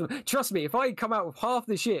comfortably. Trust me, if I come out with half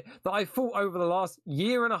the shit that I fought over the last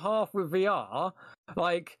year and a half with VR,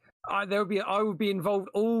 like, I would be involved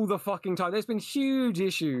all the fucking time. There's been huge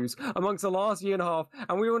issues amongst the last year and a half,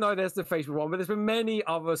 and we all know there's the Facebook one, but there's been many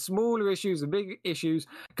other smaller issues and big issues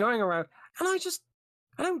going around, and I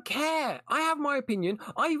don't care. I have my opinion.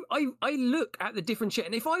 I look at the different shit,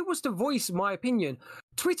 and if I was to voice my opinion,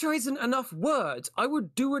 Twitter isn't enough words. I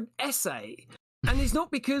would do an essay, and it's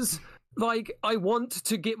not because like I want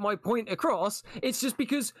to get my point across. It's just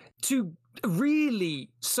because to really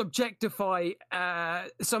subjectify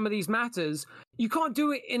some of these matters, you can't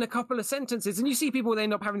do it in a couple of sentences. And you see people, they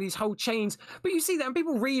end up having these whole chains, but you see that and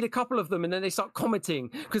people read a couple of them and then they start commenting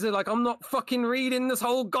because they're like, I'm not fucking reading this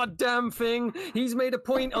whole goddamn thing. He's made a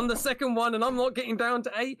point on the second one and I'm not getting down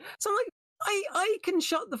to 8. So I'm like, I can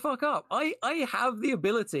shut the fuck up. I have the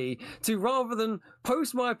ability to, rather than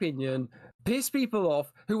post my opinion, piss people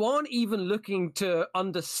off who aren't even looking to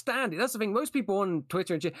understand it. That's the thing. Most people on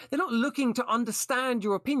Twitter and shit, they're not looking to understand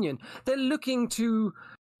your opinion. They're looking to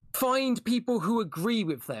find people who agree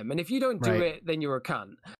with them. And if you don't do it, then you're a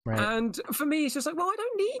cunt. Right. And for me, it's just like, well, I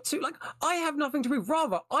don't need to. Like, I have nothing to prove.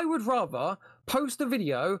 I would rather post a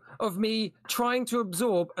video of me trying to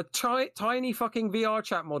absorb a tiny fucking VR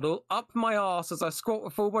chat model up my ass as I squat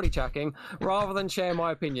with full body tracking rather than share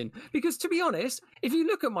my opinion. Because to be honest, if you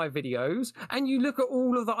look at my videos and you look at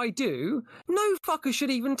all of that I do, no fucker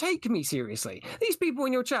should even take me seriously. These people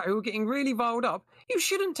in your chat who are getting really riled up, you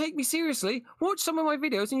shouldn't take me seriously. Watch some of my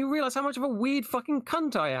videos and you realize how much of a weird fucking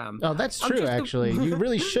cunt I am. Oh, that's true, actually. You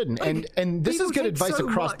really shouldn't. Like, and this is good advice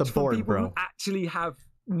across the board, bro. Who actually have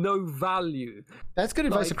no value. That's good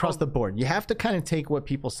advice across the board. You have to kind of take what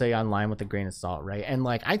people say online with a grain of salt, right? And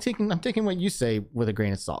like I'm taking what you say with a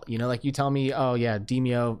grain of salt. You know, like you tell me, oh yeah,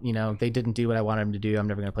 Demio, you know, they didn't do what I wanted them to do. I'm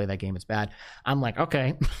never gonna play that game. It's bad. I'm like,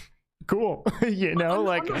 okay. Cool. You know,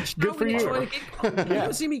 like good for you. You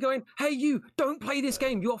don't see me going, hey, you don't play this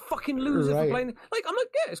game. You're a fucking loser for playing. Like, I'm like,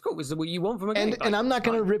 yeah, it's cool. This is what you want from a game. And I'm not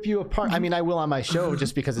going to rip you apart. I mean, I will on my show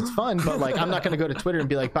just because it's fun, but like, I'm not going to go to Twitter and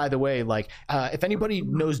be like, by the way, like, if anybody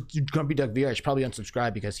knows GrumpyDuckVR, I should probably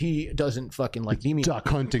unsubscribe because he doesn't fucking like me. Duck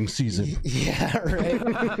hunting season. Yeah, right.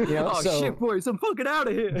 You know, oh, shit, boys, I'm fucking out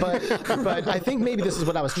of here. But I think maybe this is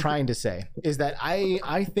what I was trying to say, is that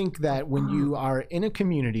I think that when you are in a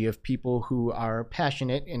community of people who are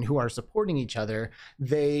passionate and who are supporting each other,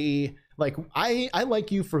 they like I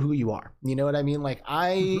like you for who you are. You know what I mean? Like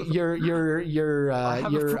you're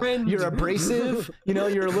abrasive. You know,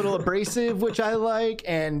 you're a little abrasive, which I like,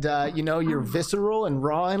 and you know, you're visceral and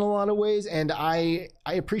raw in a lot of ways, and I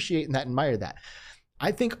appreciate and admire that.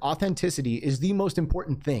 I think authenticity is the most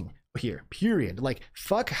important thing here, period. Like,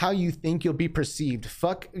 fuck how you think you'll be perceived,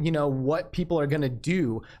 fuck, you know, what people are gonna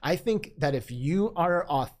do. I think that if you are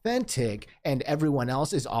authentic and everyone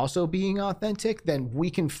else is also being authentic, then we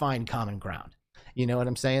can find common ground. You know what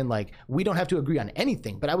I'm saying? Like, we don't have to agree on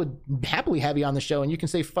anything, but I would happily have you on the show, and you can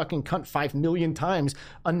say fucking cunt 5 million times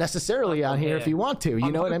unnecessarily on here if you want to.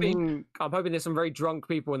 You know what I mean? I'm hoping there's some very drunk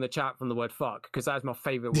people in the chat from the word fuck, because that's my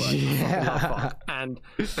favorite word. Fuck. And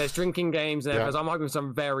there's drinking games and everything. I'm hoping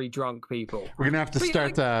some very drunk people. We're gonna have to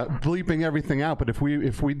start bleeping everything out, but if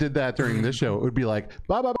we did that during this show, it would be like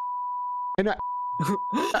blah blah blah. And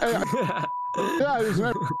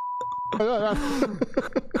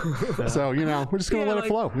so, you know, we're just gonna let it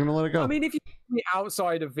flow. We're gonna let it go. I mean, if you're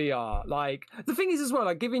outside of VR, like, the thing is as well,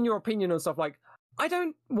 like, giving your opinion on stuff, like, I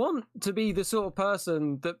don't want to be the sort of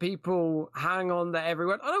person that people hang on that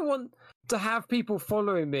everyone. I don't want to have people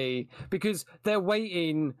following me because they're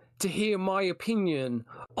waiting to hear my opinion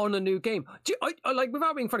on a new game. I like,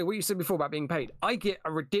 without being funny, what you said before about being paid, I get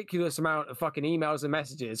a ridiculous amount of fucking emails and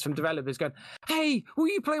messages from developers going, hey, will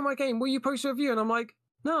you play my game? Will you post a review? And I'm like,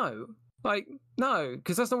 no,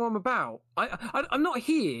 because that's not what I'm about. I'm not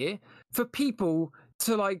here for people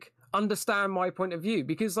to, like, understand my point of view,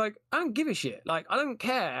 because, like, I don't give a shit. Like, I don't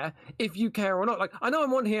care if you care or not. Like, I know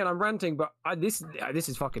I'm on here and I'm ranting, but this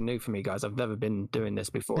is fucking new for me, guys. I've never been doing this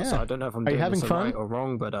before, so I don't know if I'm doing this right or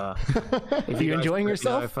wrong. But if are you enjoying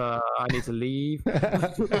yourself? If I need to leave,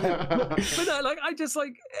 but no, like, I just,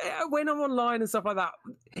 like, when I'm online and stuff like that,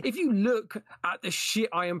 if you look at the shit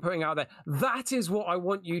I am putting out there, that is what I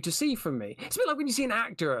want you to see from me. It's a bit like when you see an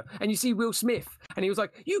actor and you see Will Smith and he was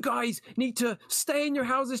like, you guys need to stay in your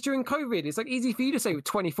houses during COVID. It's like easy for you to say with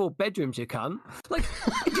 24 bedrooms, you cunt. Like,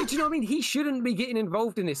 do you know what I mean? He shouldn't be getting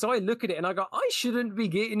involved in this. So I look at it and I go, I shouldn't be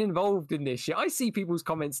getting involved in this shit. I see people's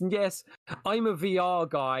comments, and yes, I'm a VR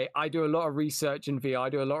guy. I do a lot of research in VR. I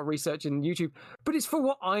do a lot of research in YouTube, but it's for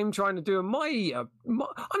what I'm trying to do. And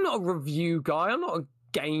I'm not a review guy. I'm not a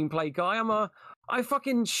gameplay guy. I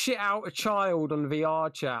fucking shit out a child on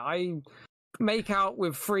VR chat. I make out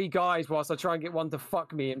with 3 guys whilst I try and get one to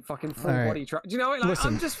fuck me and fucking full body try. Do you know what? Like,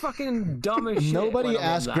 listen, I'm just fucking dumb as shit. Nobody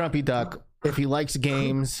asked Grumpy Duck if he likes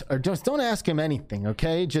games, or just don't ask him anything,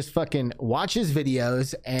 okay? Just fucking watch his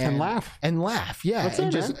videos and laugh. Yeah.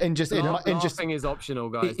 Laughing is optional,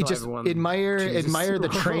 guys. Just admire the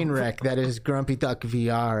train wreck that is Grumpy Duck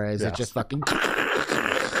VR as it just fucking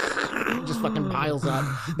piles up.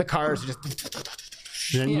 The cars just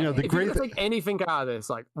and, you know, the if you take anything out of this,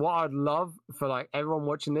 like, what I'd love for, like, everyone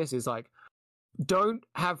watching this is, like, don't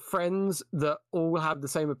have friends that all have the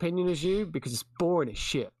same opinion as you, because it's boring as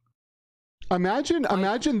shit.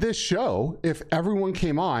 Imagine this show if everyone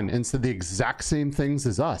came on and said the exact same things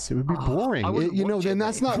as us. It would be boring. And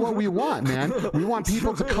that's not what we want, man. We want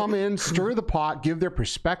people to come in, stir the pot, give their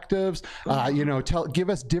perspectives, give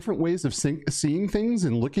us different ways of seeing things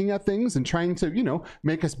and looking at things and trying to, you know,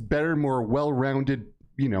 make us better, more well-rounded,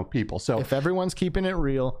 you know, people. So if everyone's keeping it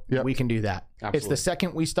real, we can do that. Absolutely. It's the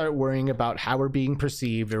second we start worrying about how we're being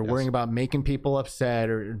perceived or worrying about making people upset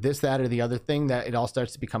or this, that, or the other thing, that it all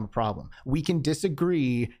starts to become a problem. We can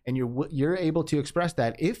disagree, and you're able to express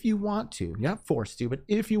that if you want to. You're not forced to, but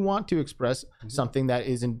if you want to express something that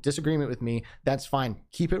is in disagreement with me, that's fine.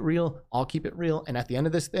 Keep it real. I'll keep it real. And at the end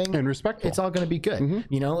of this thing, and respectful, it's all going to be good.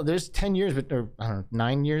 You know, there's 10 years, or I don't know,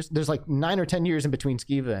 9 years. There's like 9 or 10 years in between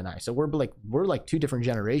Skiva and I. So we're like 2 different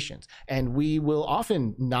generations, and we will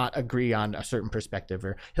often not agree on a certain perspective,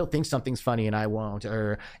 or he'll think something's funny and I won't,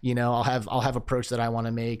 or, you know, I'll have approach that I want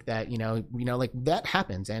to make that, you know, like that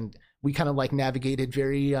happens. And we kind of like navigated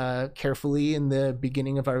very carefully in the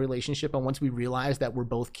beginning of our relationship. And once we realized that we're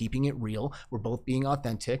both keeping it real, we're both being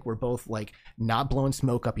authentic, we're both like not blowing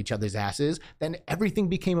smoke up each other's asses, then everything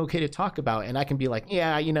became okay to talk about. And I can be like,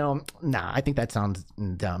 yeah, you know, nah, I think that sounds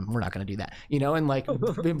dumb. We're not going to do that, you know, and like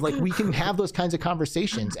we can have those kinds of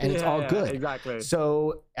conversations, and it's all good. Exactly.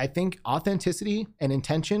 So I think authenticity and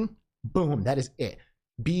intention, boom, that is it.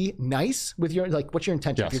 Be nice with your, like, what's your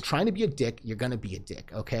intention? Yes. If you're trying to be a dick, you're gonna be a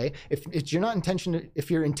dick, okay? If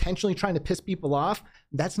you're intentionally trying to piss people off,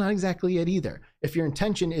 that's not exactly it either. If your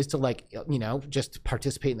intention is to, like, you know, just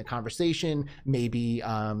participate in the conversation, maybe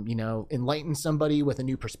you know, enlighten somebody with a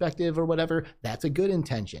new perspective or whatever, that's a good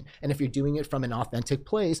intention. And if you're doing it from an authentic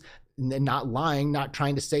place, not lying, not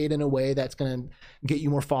trying to say it in a way that's gonna get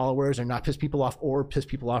you more followers or not piss people off or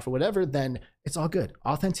whatever, then it's all good.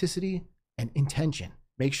 Authenticity and intention.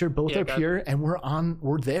 Make sure both are pure, and we're on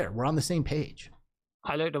the same page.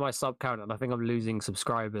 I looked at my sub count and I think I'm losing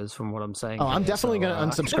subscribers from what I'm saying. Oh, I'm definitely going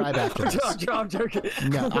to unsubscribe after this. I'm joking.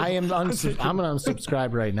 No, I'm going to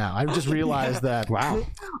unsubscribe right now. I just realized that. Wow.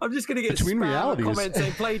 I'm just going to get spam comments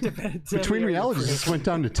saying play Between realities, just went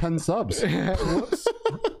down to 10 subs. Whoops.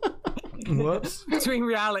 Whoops. Between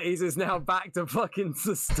Realities is now back to fucking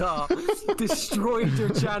the start. Destroyed your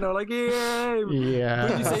channel. Like, yay. Yeah.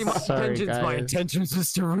 When you say my Guys. intentions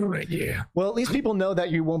is to ruin you. Well, at least people know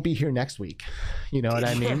that you won't be here next week. You know what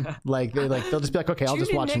I mean? Like they'll just be like, okay, I'll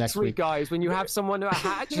just watch next week, guys. When you have someone who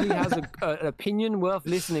actually has an opinion worth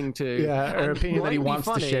listening to, yeah, or opinion that he wants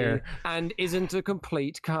to share, and isn't a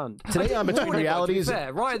complete cunt. Today on Between Realities,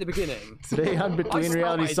 right at the beginning. Today on Between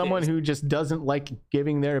Realities, someone who just doesn't like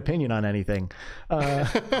giving their opinion on anything.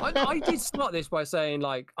 I did start this by saying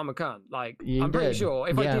like I'm a cunt. Like I'm pretty sure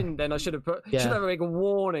if I didn't, then I should have should have a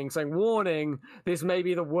warning saying warning. This may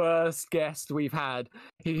be the worst guest we've had.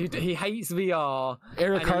 He hates VR.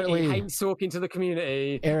 Eric Hartley. He hates talking to the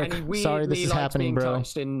community. Eric, and he sorry this is happening, bro.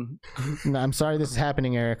 No, I'm sorry this is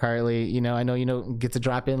happening, Eric Hartley. You know, I know you don't get to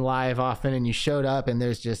drop in live often, and you showed up, and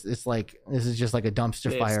there's just this is just like a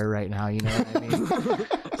dumpster fire right now. You know what I mean?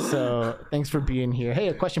 So thanks for being here. Hey,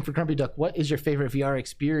 a question for Grumpy Duck. What is your favorite VR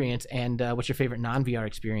experience, and what's your favorite non-VR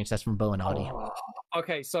experience? That's from Bo and Audie.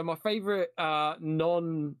 Okay, so my favorite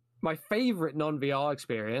non-VR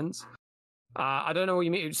experience. I don't know what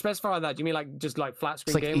you mean. Specify that. Do you mean like just like flat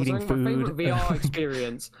screen game or something? Food. My favorite VR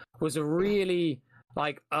experience was a really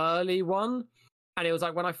like early one, and it was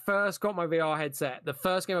like when I first got my VR headset. The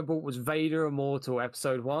first game I bought was Vader Immortal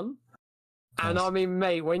Episode 1. And I mean,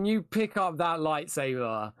 mate, when you pick up that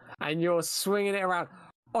lightsaber and you're swinging it around,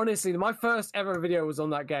 honestly, my first ever video was on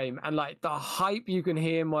that game, and like the hype you can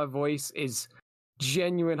hear in my voice is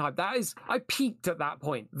genuine hype. I peaked at that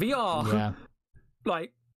point. VR,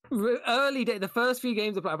 like early day, the first few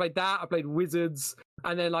games I played that, I played Wizards,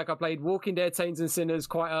 and then like I played Walking Dead, Saints and Sinners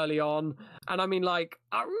quite early on, and I mean like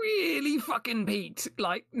I really fucking peaked.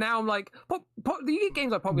 Like now I'm like, the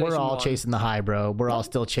games like Population. We're all 1, chasing the high, bro. We're all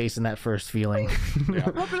still chasing that first feeling.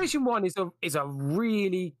 Population 1 is a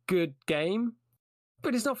really good game,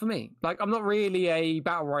 but it's not for me. Like I'm not really a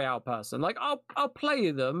battle royale person. Like I'll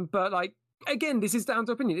play them, but like. Again, this is down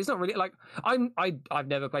to opinion. It's not really like I've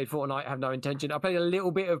never played Fortnite. I have no intention. I played a little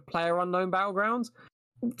bit of PlayerUnknown Battlegrounds.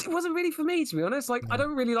 It wasn't really for me, to be honest. Like I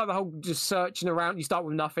don't really like the whole just searching around. You start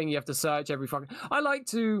with nothing. You have to search every fucking. I like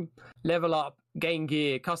to level up, gain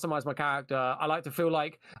gear, customize my character. I like to feel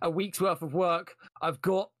like a week's worth of work. I've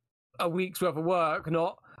got a week's worth of work,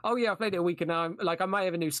 not. Oh yeah, I played it a week and now I might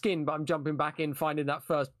have a new skin, but I'm jumping back in finding that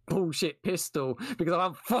first bullshit pistol because I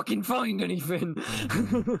can't fucking find anything.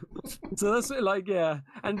 So that's like, yeah.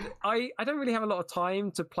 And I don't really have a lot of time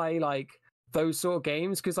to play like those sort of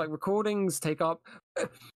games because like recordings take up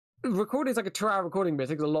recording's like a 2-hour recording, but it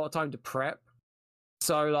takes a lot of time to prep.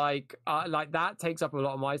 So like that takes up a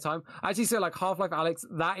lot of my time. I actually say like Half-Life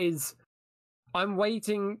Alyx, I'm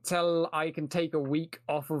waiting till I can take a week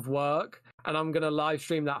off of work and I'm going to live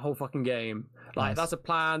stream that whole fucking game. Like, That's a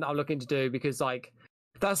plan that I'm looking to do because, like,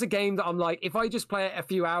 that's a game that I'm like, if I just play it a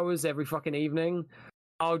few hours every fucking evening,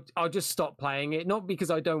 I'll just stop playing it. Not because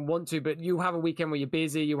I don't want to, but you have a weekend where you're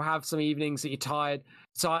busy, you have some evenings that you're tired.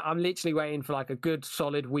 So I'm literally waiting for, like, a good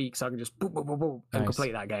solid week so I can just boop, boop, boop, boop, and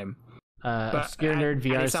complete that game. Obscure Nerd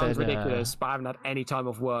VR it sounds said, ridiculous, but I haven't had any time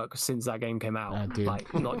off work since that game came out. Dude.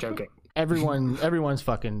 Like, not joking. Everyone's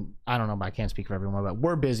fucking, I don't know, but I can't speak for everyone, but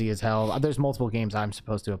we're busy as hell. There's multiple games I'm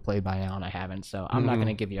supposed to have played by now and I haven't, so I'm not going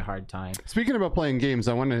to give you a hard time. Speaking about playing games,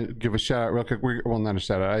 I want to give a shout out real quick. Well, not a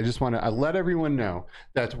shout out. I just want to let everyone know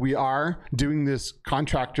that we are doing this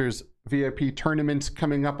Contractors VIP tournament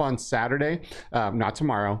coming up on Saturday, not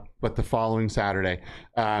tomorrow, but the following Saturday.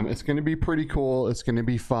 It's going to be pretty cool. It's going to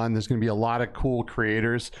be fun. There's going to be a lot of cool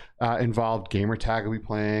creators involved. Gamertag will be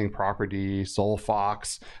playing, Property, Soul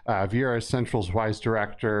Fox, VR Central's Wise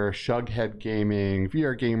Director, Shughead Gaming,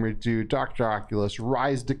 VR Gamer Dude, Dr. Oculus,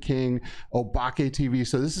 Rise to King, Obake TV.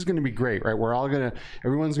 So this is going to be great, right?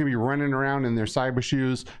 Everyone's going to be running around in their cyber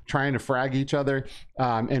shoes, trying to frag each other.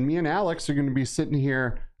 And me and Alex are going to be sitting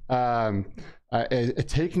here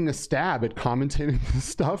taking a stab at commentating this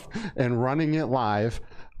stuff and running it live.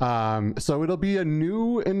 So it'll be a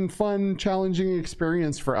new and fun, challenging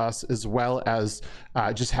experience for us, as well as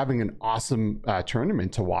just having an awesome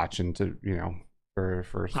tournament to watch and to,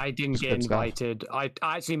 for I didn't get invited. I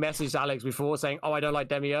actually messaged Alex before saying, "Oh, I don't like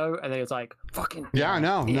Demio," and then it's like, "Fucking yeah,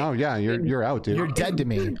 no, you're out, dude. You're dead to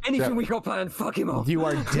me. Anything we got planned, fuck him off. You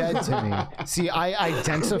are dead to me." See, I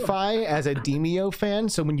identify as a Demio fan,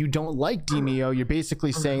 so when you don't like Demio, you're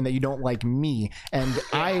basically saying that you don't like me, and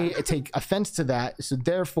I take offense to that. So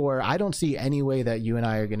therefore, I don't see any way that you and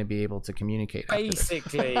I are going to be able to communicate.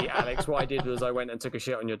 Basically, Alex, what I did was I went and took a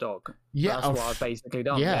shit on your dog. Yeah, that's what I've basically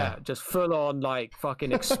done. Yeah, just full on like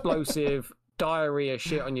fucking explosive diarrhea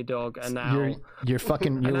shit on your dog, and now you're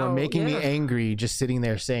making me angry just sitting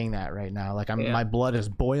there saying that right now. Like my blood is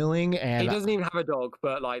boiling, and he doesn't even have a dog,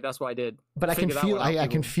 but like that's what I did. But I can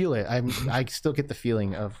feel it. I still get the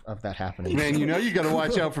feeling of that happening. Man, you got to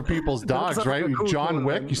watch out for people's dogs, right? Cool John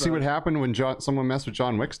Wick. You see what happened when someone messed with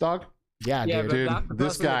John Wick's dog? Yeah, dude.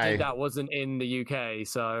 This guy that wasn't in the UK,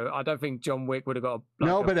 so I don't think John Wick would have got.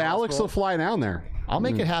 But Alex will fly down there. I'll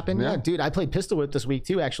make it happen. Yeah, dude. I played Pistol Whip this week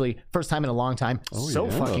too. Actually, first time in a long time.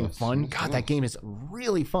 Fucking fun. God, that game is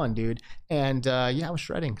really fun, dude. And I was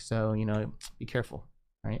shredding. So be careful.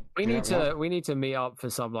 Right. We need to meet up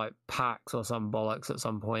for some like PAX or some bollocks at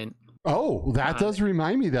some point. Oh, that does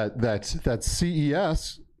remind me that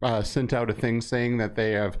CES sent out a thing saying that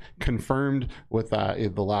they have confirmed with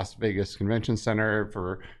the Las Vegas Convention Center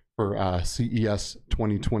for CES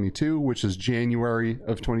 2022, which is January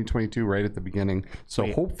of 2022, right at the beginning. So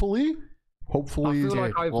hopefully, I feel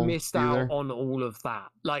like I've missed out on all of that.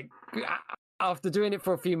 Like after doing it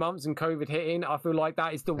for a few months and COVID hitting, I feel like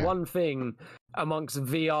that is the one thing amongst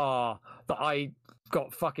VR that I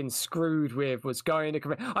got fucking screwed with, was going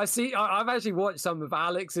to I've actually watched some of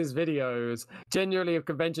Alex's videos genuinely of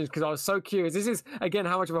conventions because I was so curious. This is again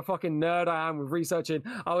how much of a fucking nerd I am with researching.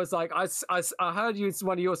 I was like, I heard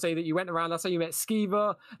one of yours say that you went around, that's how you met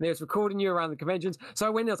Skiva, and they was recording you around the conventions. So I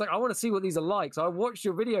went in, I was like, I want to see what these are like. So I watched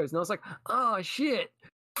your videos and I was like, oh shit,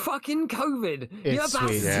 fucking COVID. It's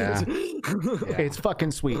sweet. Yeah. It's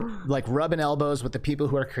fucking sweet. Like rubbing elbows with the people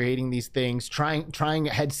who are creating these things, trying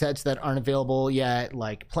headsets that aren't available yet,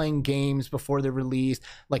 like playing games before they're released,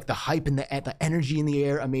 like the hype and the energy in the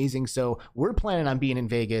air, amazing. So we're planning on being in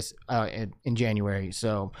Vegas in January.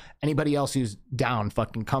 So anybody else who's down,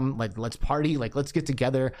 fucking come, like let's party, like let's get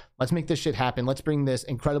together, let's make this shit happen. Let's bring this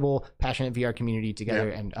incredible, passionate VR community together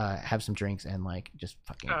and have some drinks and like just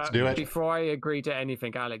fucking let's do it. Before I agree to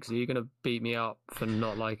anything, Alex, are you gonna beat me up for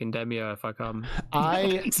not liking Demio if I come?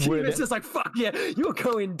 It's just like, fuck yeah, you're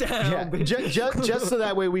going down. Yeah, just so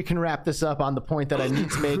that way we can wrap this up on the point that I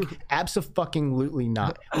need to make. Absolutely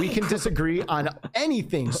not. We can disagree on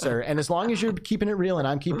anything, sir, and as long as you're keeping it real and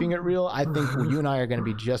I'm keeping it real, I think you and I are going to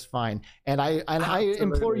be just fine. And I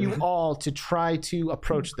implore you all to try to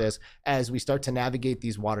approach this as we start to navigate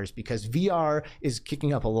these waters, because VR is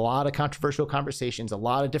kicking up a lot of controversial conversations, a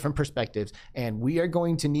lot of different perspectives, and we are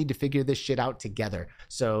going to need to figure this shit out together.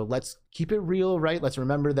 So let's keep it real, right? Let's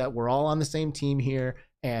remember that we're all on the same team here,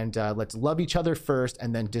 and let's love each other first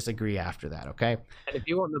and then disagree after that, okay? And if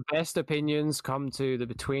you want the best opinions, come to the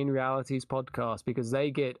Between Realities podcast, because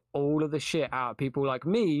they get all of the shit out of people like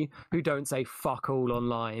me who don't say fuck all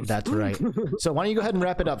online. That's right. So why don't you go ahead and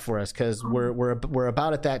wrap it up for us, because we're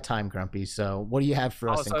about at that time, Grumpy. So what do you have for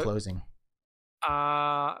us in closing?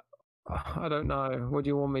 I don't know. What do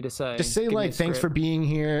you want me to say? Just say like, thanks for being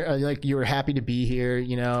here. Like you were happy to be here,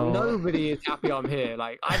 you know. Nobody is happy I'm here.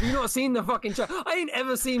 Like, have you not seen the fucking chat? I ain't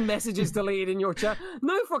ever seen messages deleted in your chat.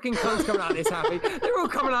 No fucking cunts coming out this happy. They're all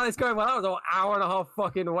coming out this going, well, that was an hour and a half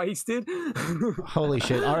fucking wasted. Holy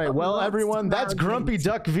shit. All right. Well, everyone, that's Grumpy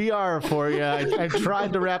Duck VR for you. I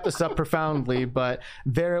tried to wrap this up profoundly, but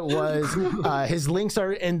there it was. His links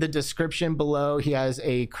are in the description below. He has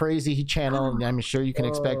a crazy channel, and I'm sure you can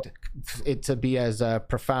expect it to be as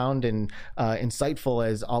profound and insightful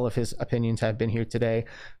as all of his opinions have been here today.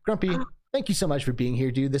 Grumpy, thank you so much for being here,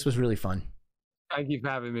 dude. This was really fun. Thank you for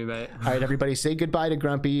having me, mate. All right, everybody, say goodbye to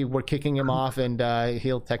Grumpy. We're kicking him off, and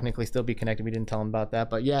he'll technically still be connected. We didn't tell him about that,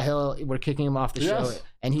 but yeah, we're kicking him off the show,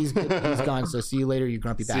 and he's gone. So see you later, you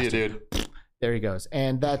grumpy bastard. See you, dude. There he goes.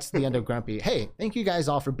 And that's the end of Grumpy. Hey, thank you guys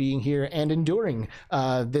all for being here and enduring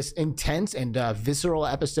this intense and visceral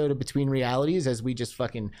episode of Between Realities as we just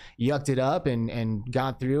fucking yucked it up and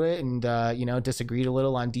got through it and, disagreed a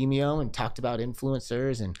little on Demio and talked about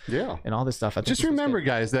influencers and all this stuff. Just remember,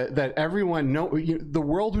 guys, that everyone the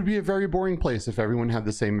world would be a very boring place if everyone had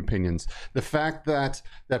the same opinions. The fact that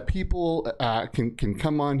people can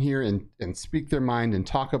come on here and speak their mind and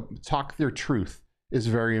talk their truth is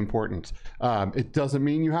very important. It doesn't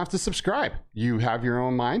mean you have to subscribe. You have your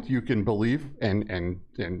own mind. You can believe and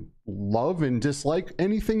love and dislike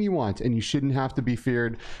anything you want, and you shouldn't have to be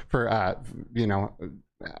feared for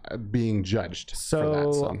being judged for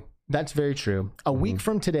that. So that's very true. A week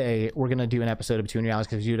from today, we're going to do an episode of Between Realities,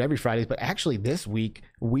 because we do it every Friday. But actually, this week,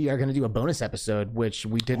 we are going to do a bonus episode, which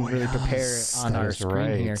we didn't really prepare on our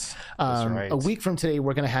screen here. A week from today,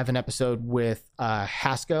 we're going to have an episode with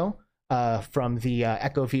Hasko, from the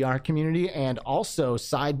Echo VR community, and also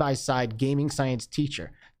Side by Side gaming science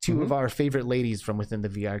teacher. two of our favorite ladies from within the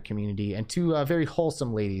VR community, and two very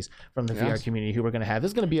wholesome ladies from the VR community who we're going to have. This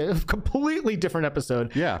is going to be a completely different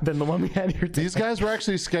episode than the one we had here today. These guys were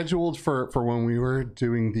actually scheduled for when we were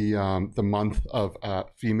doing the month of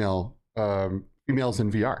females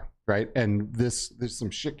in VR. Right. And there's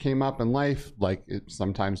some shit came up in life, like it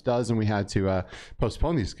sometimes does. And we had to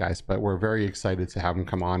postpone these guys. But we're very excited to have them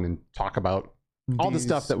come on and talk about all the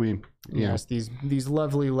stuff that we, these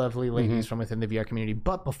lovely ladies from within the VR community.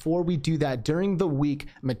 But before we do that, during the week,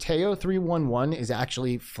 Mateo311 is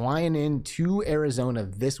actually flying in to Arizona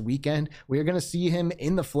this weekend. We are going to see him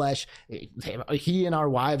in the flesh. He and our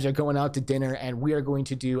wives are going out to dinner, and we are going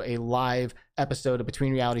to do a live episode of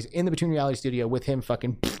Between Realities in the Between Reality studio with him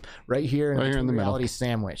fucking right here in the reality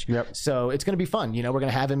sandwich. So it's going to be fun. We're going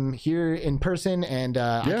to have him here in person, and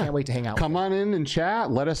I can't wait to hang out with him. Come on in and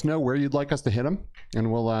chat. Let us know where you'd like us to hit him,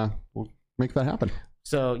 and we'll make that happen.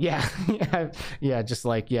 So just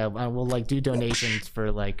like we'll like do donations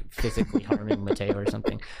for like physically harming Mateo or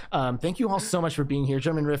something. Thank you all so much for being here.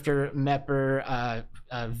 German Rifter, Mepper,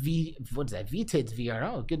 what's that? VTids VR.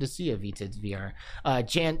 Oh, good to see you, VTids VR.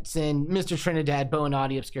 Jansen, Mr. Trinidad, Bo and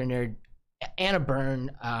Audie, Obscure Nerd, Anna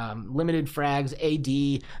Byrne, Limited Frags,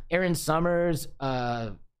 AD, Aaron Summers,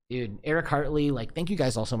 dude, Eric Hartley, like, thank you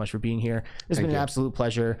guys all so much for being here. It's been an absolute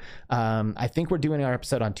pleasure. I think we're doing our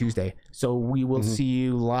episode on Tuesday, so we will see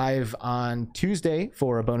you live on Tuesday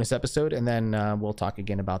for a bonus episode, and then we'll talk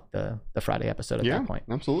again about the Friday episode at that point.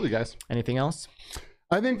 Absolutely, guys. Anything else?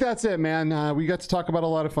 I think that's it, man. We got to talk about a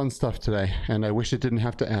lot of fun stuff today, and I wish it didn't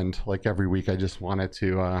have to end like every week. I just wanted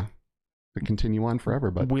to continue on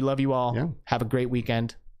forever. But we love you all. Have a great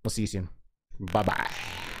weekend. We'll see you soon. Bye-bye.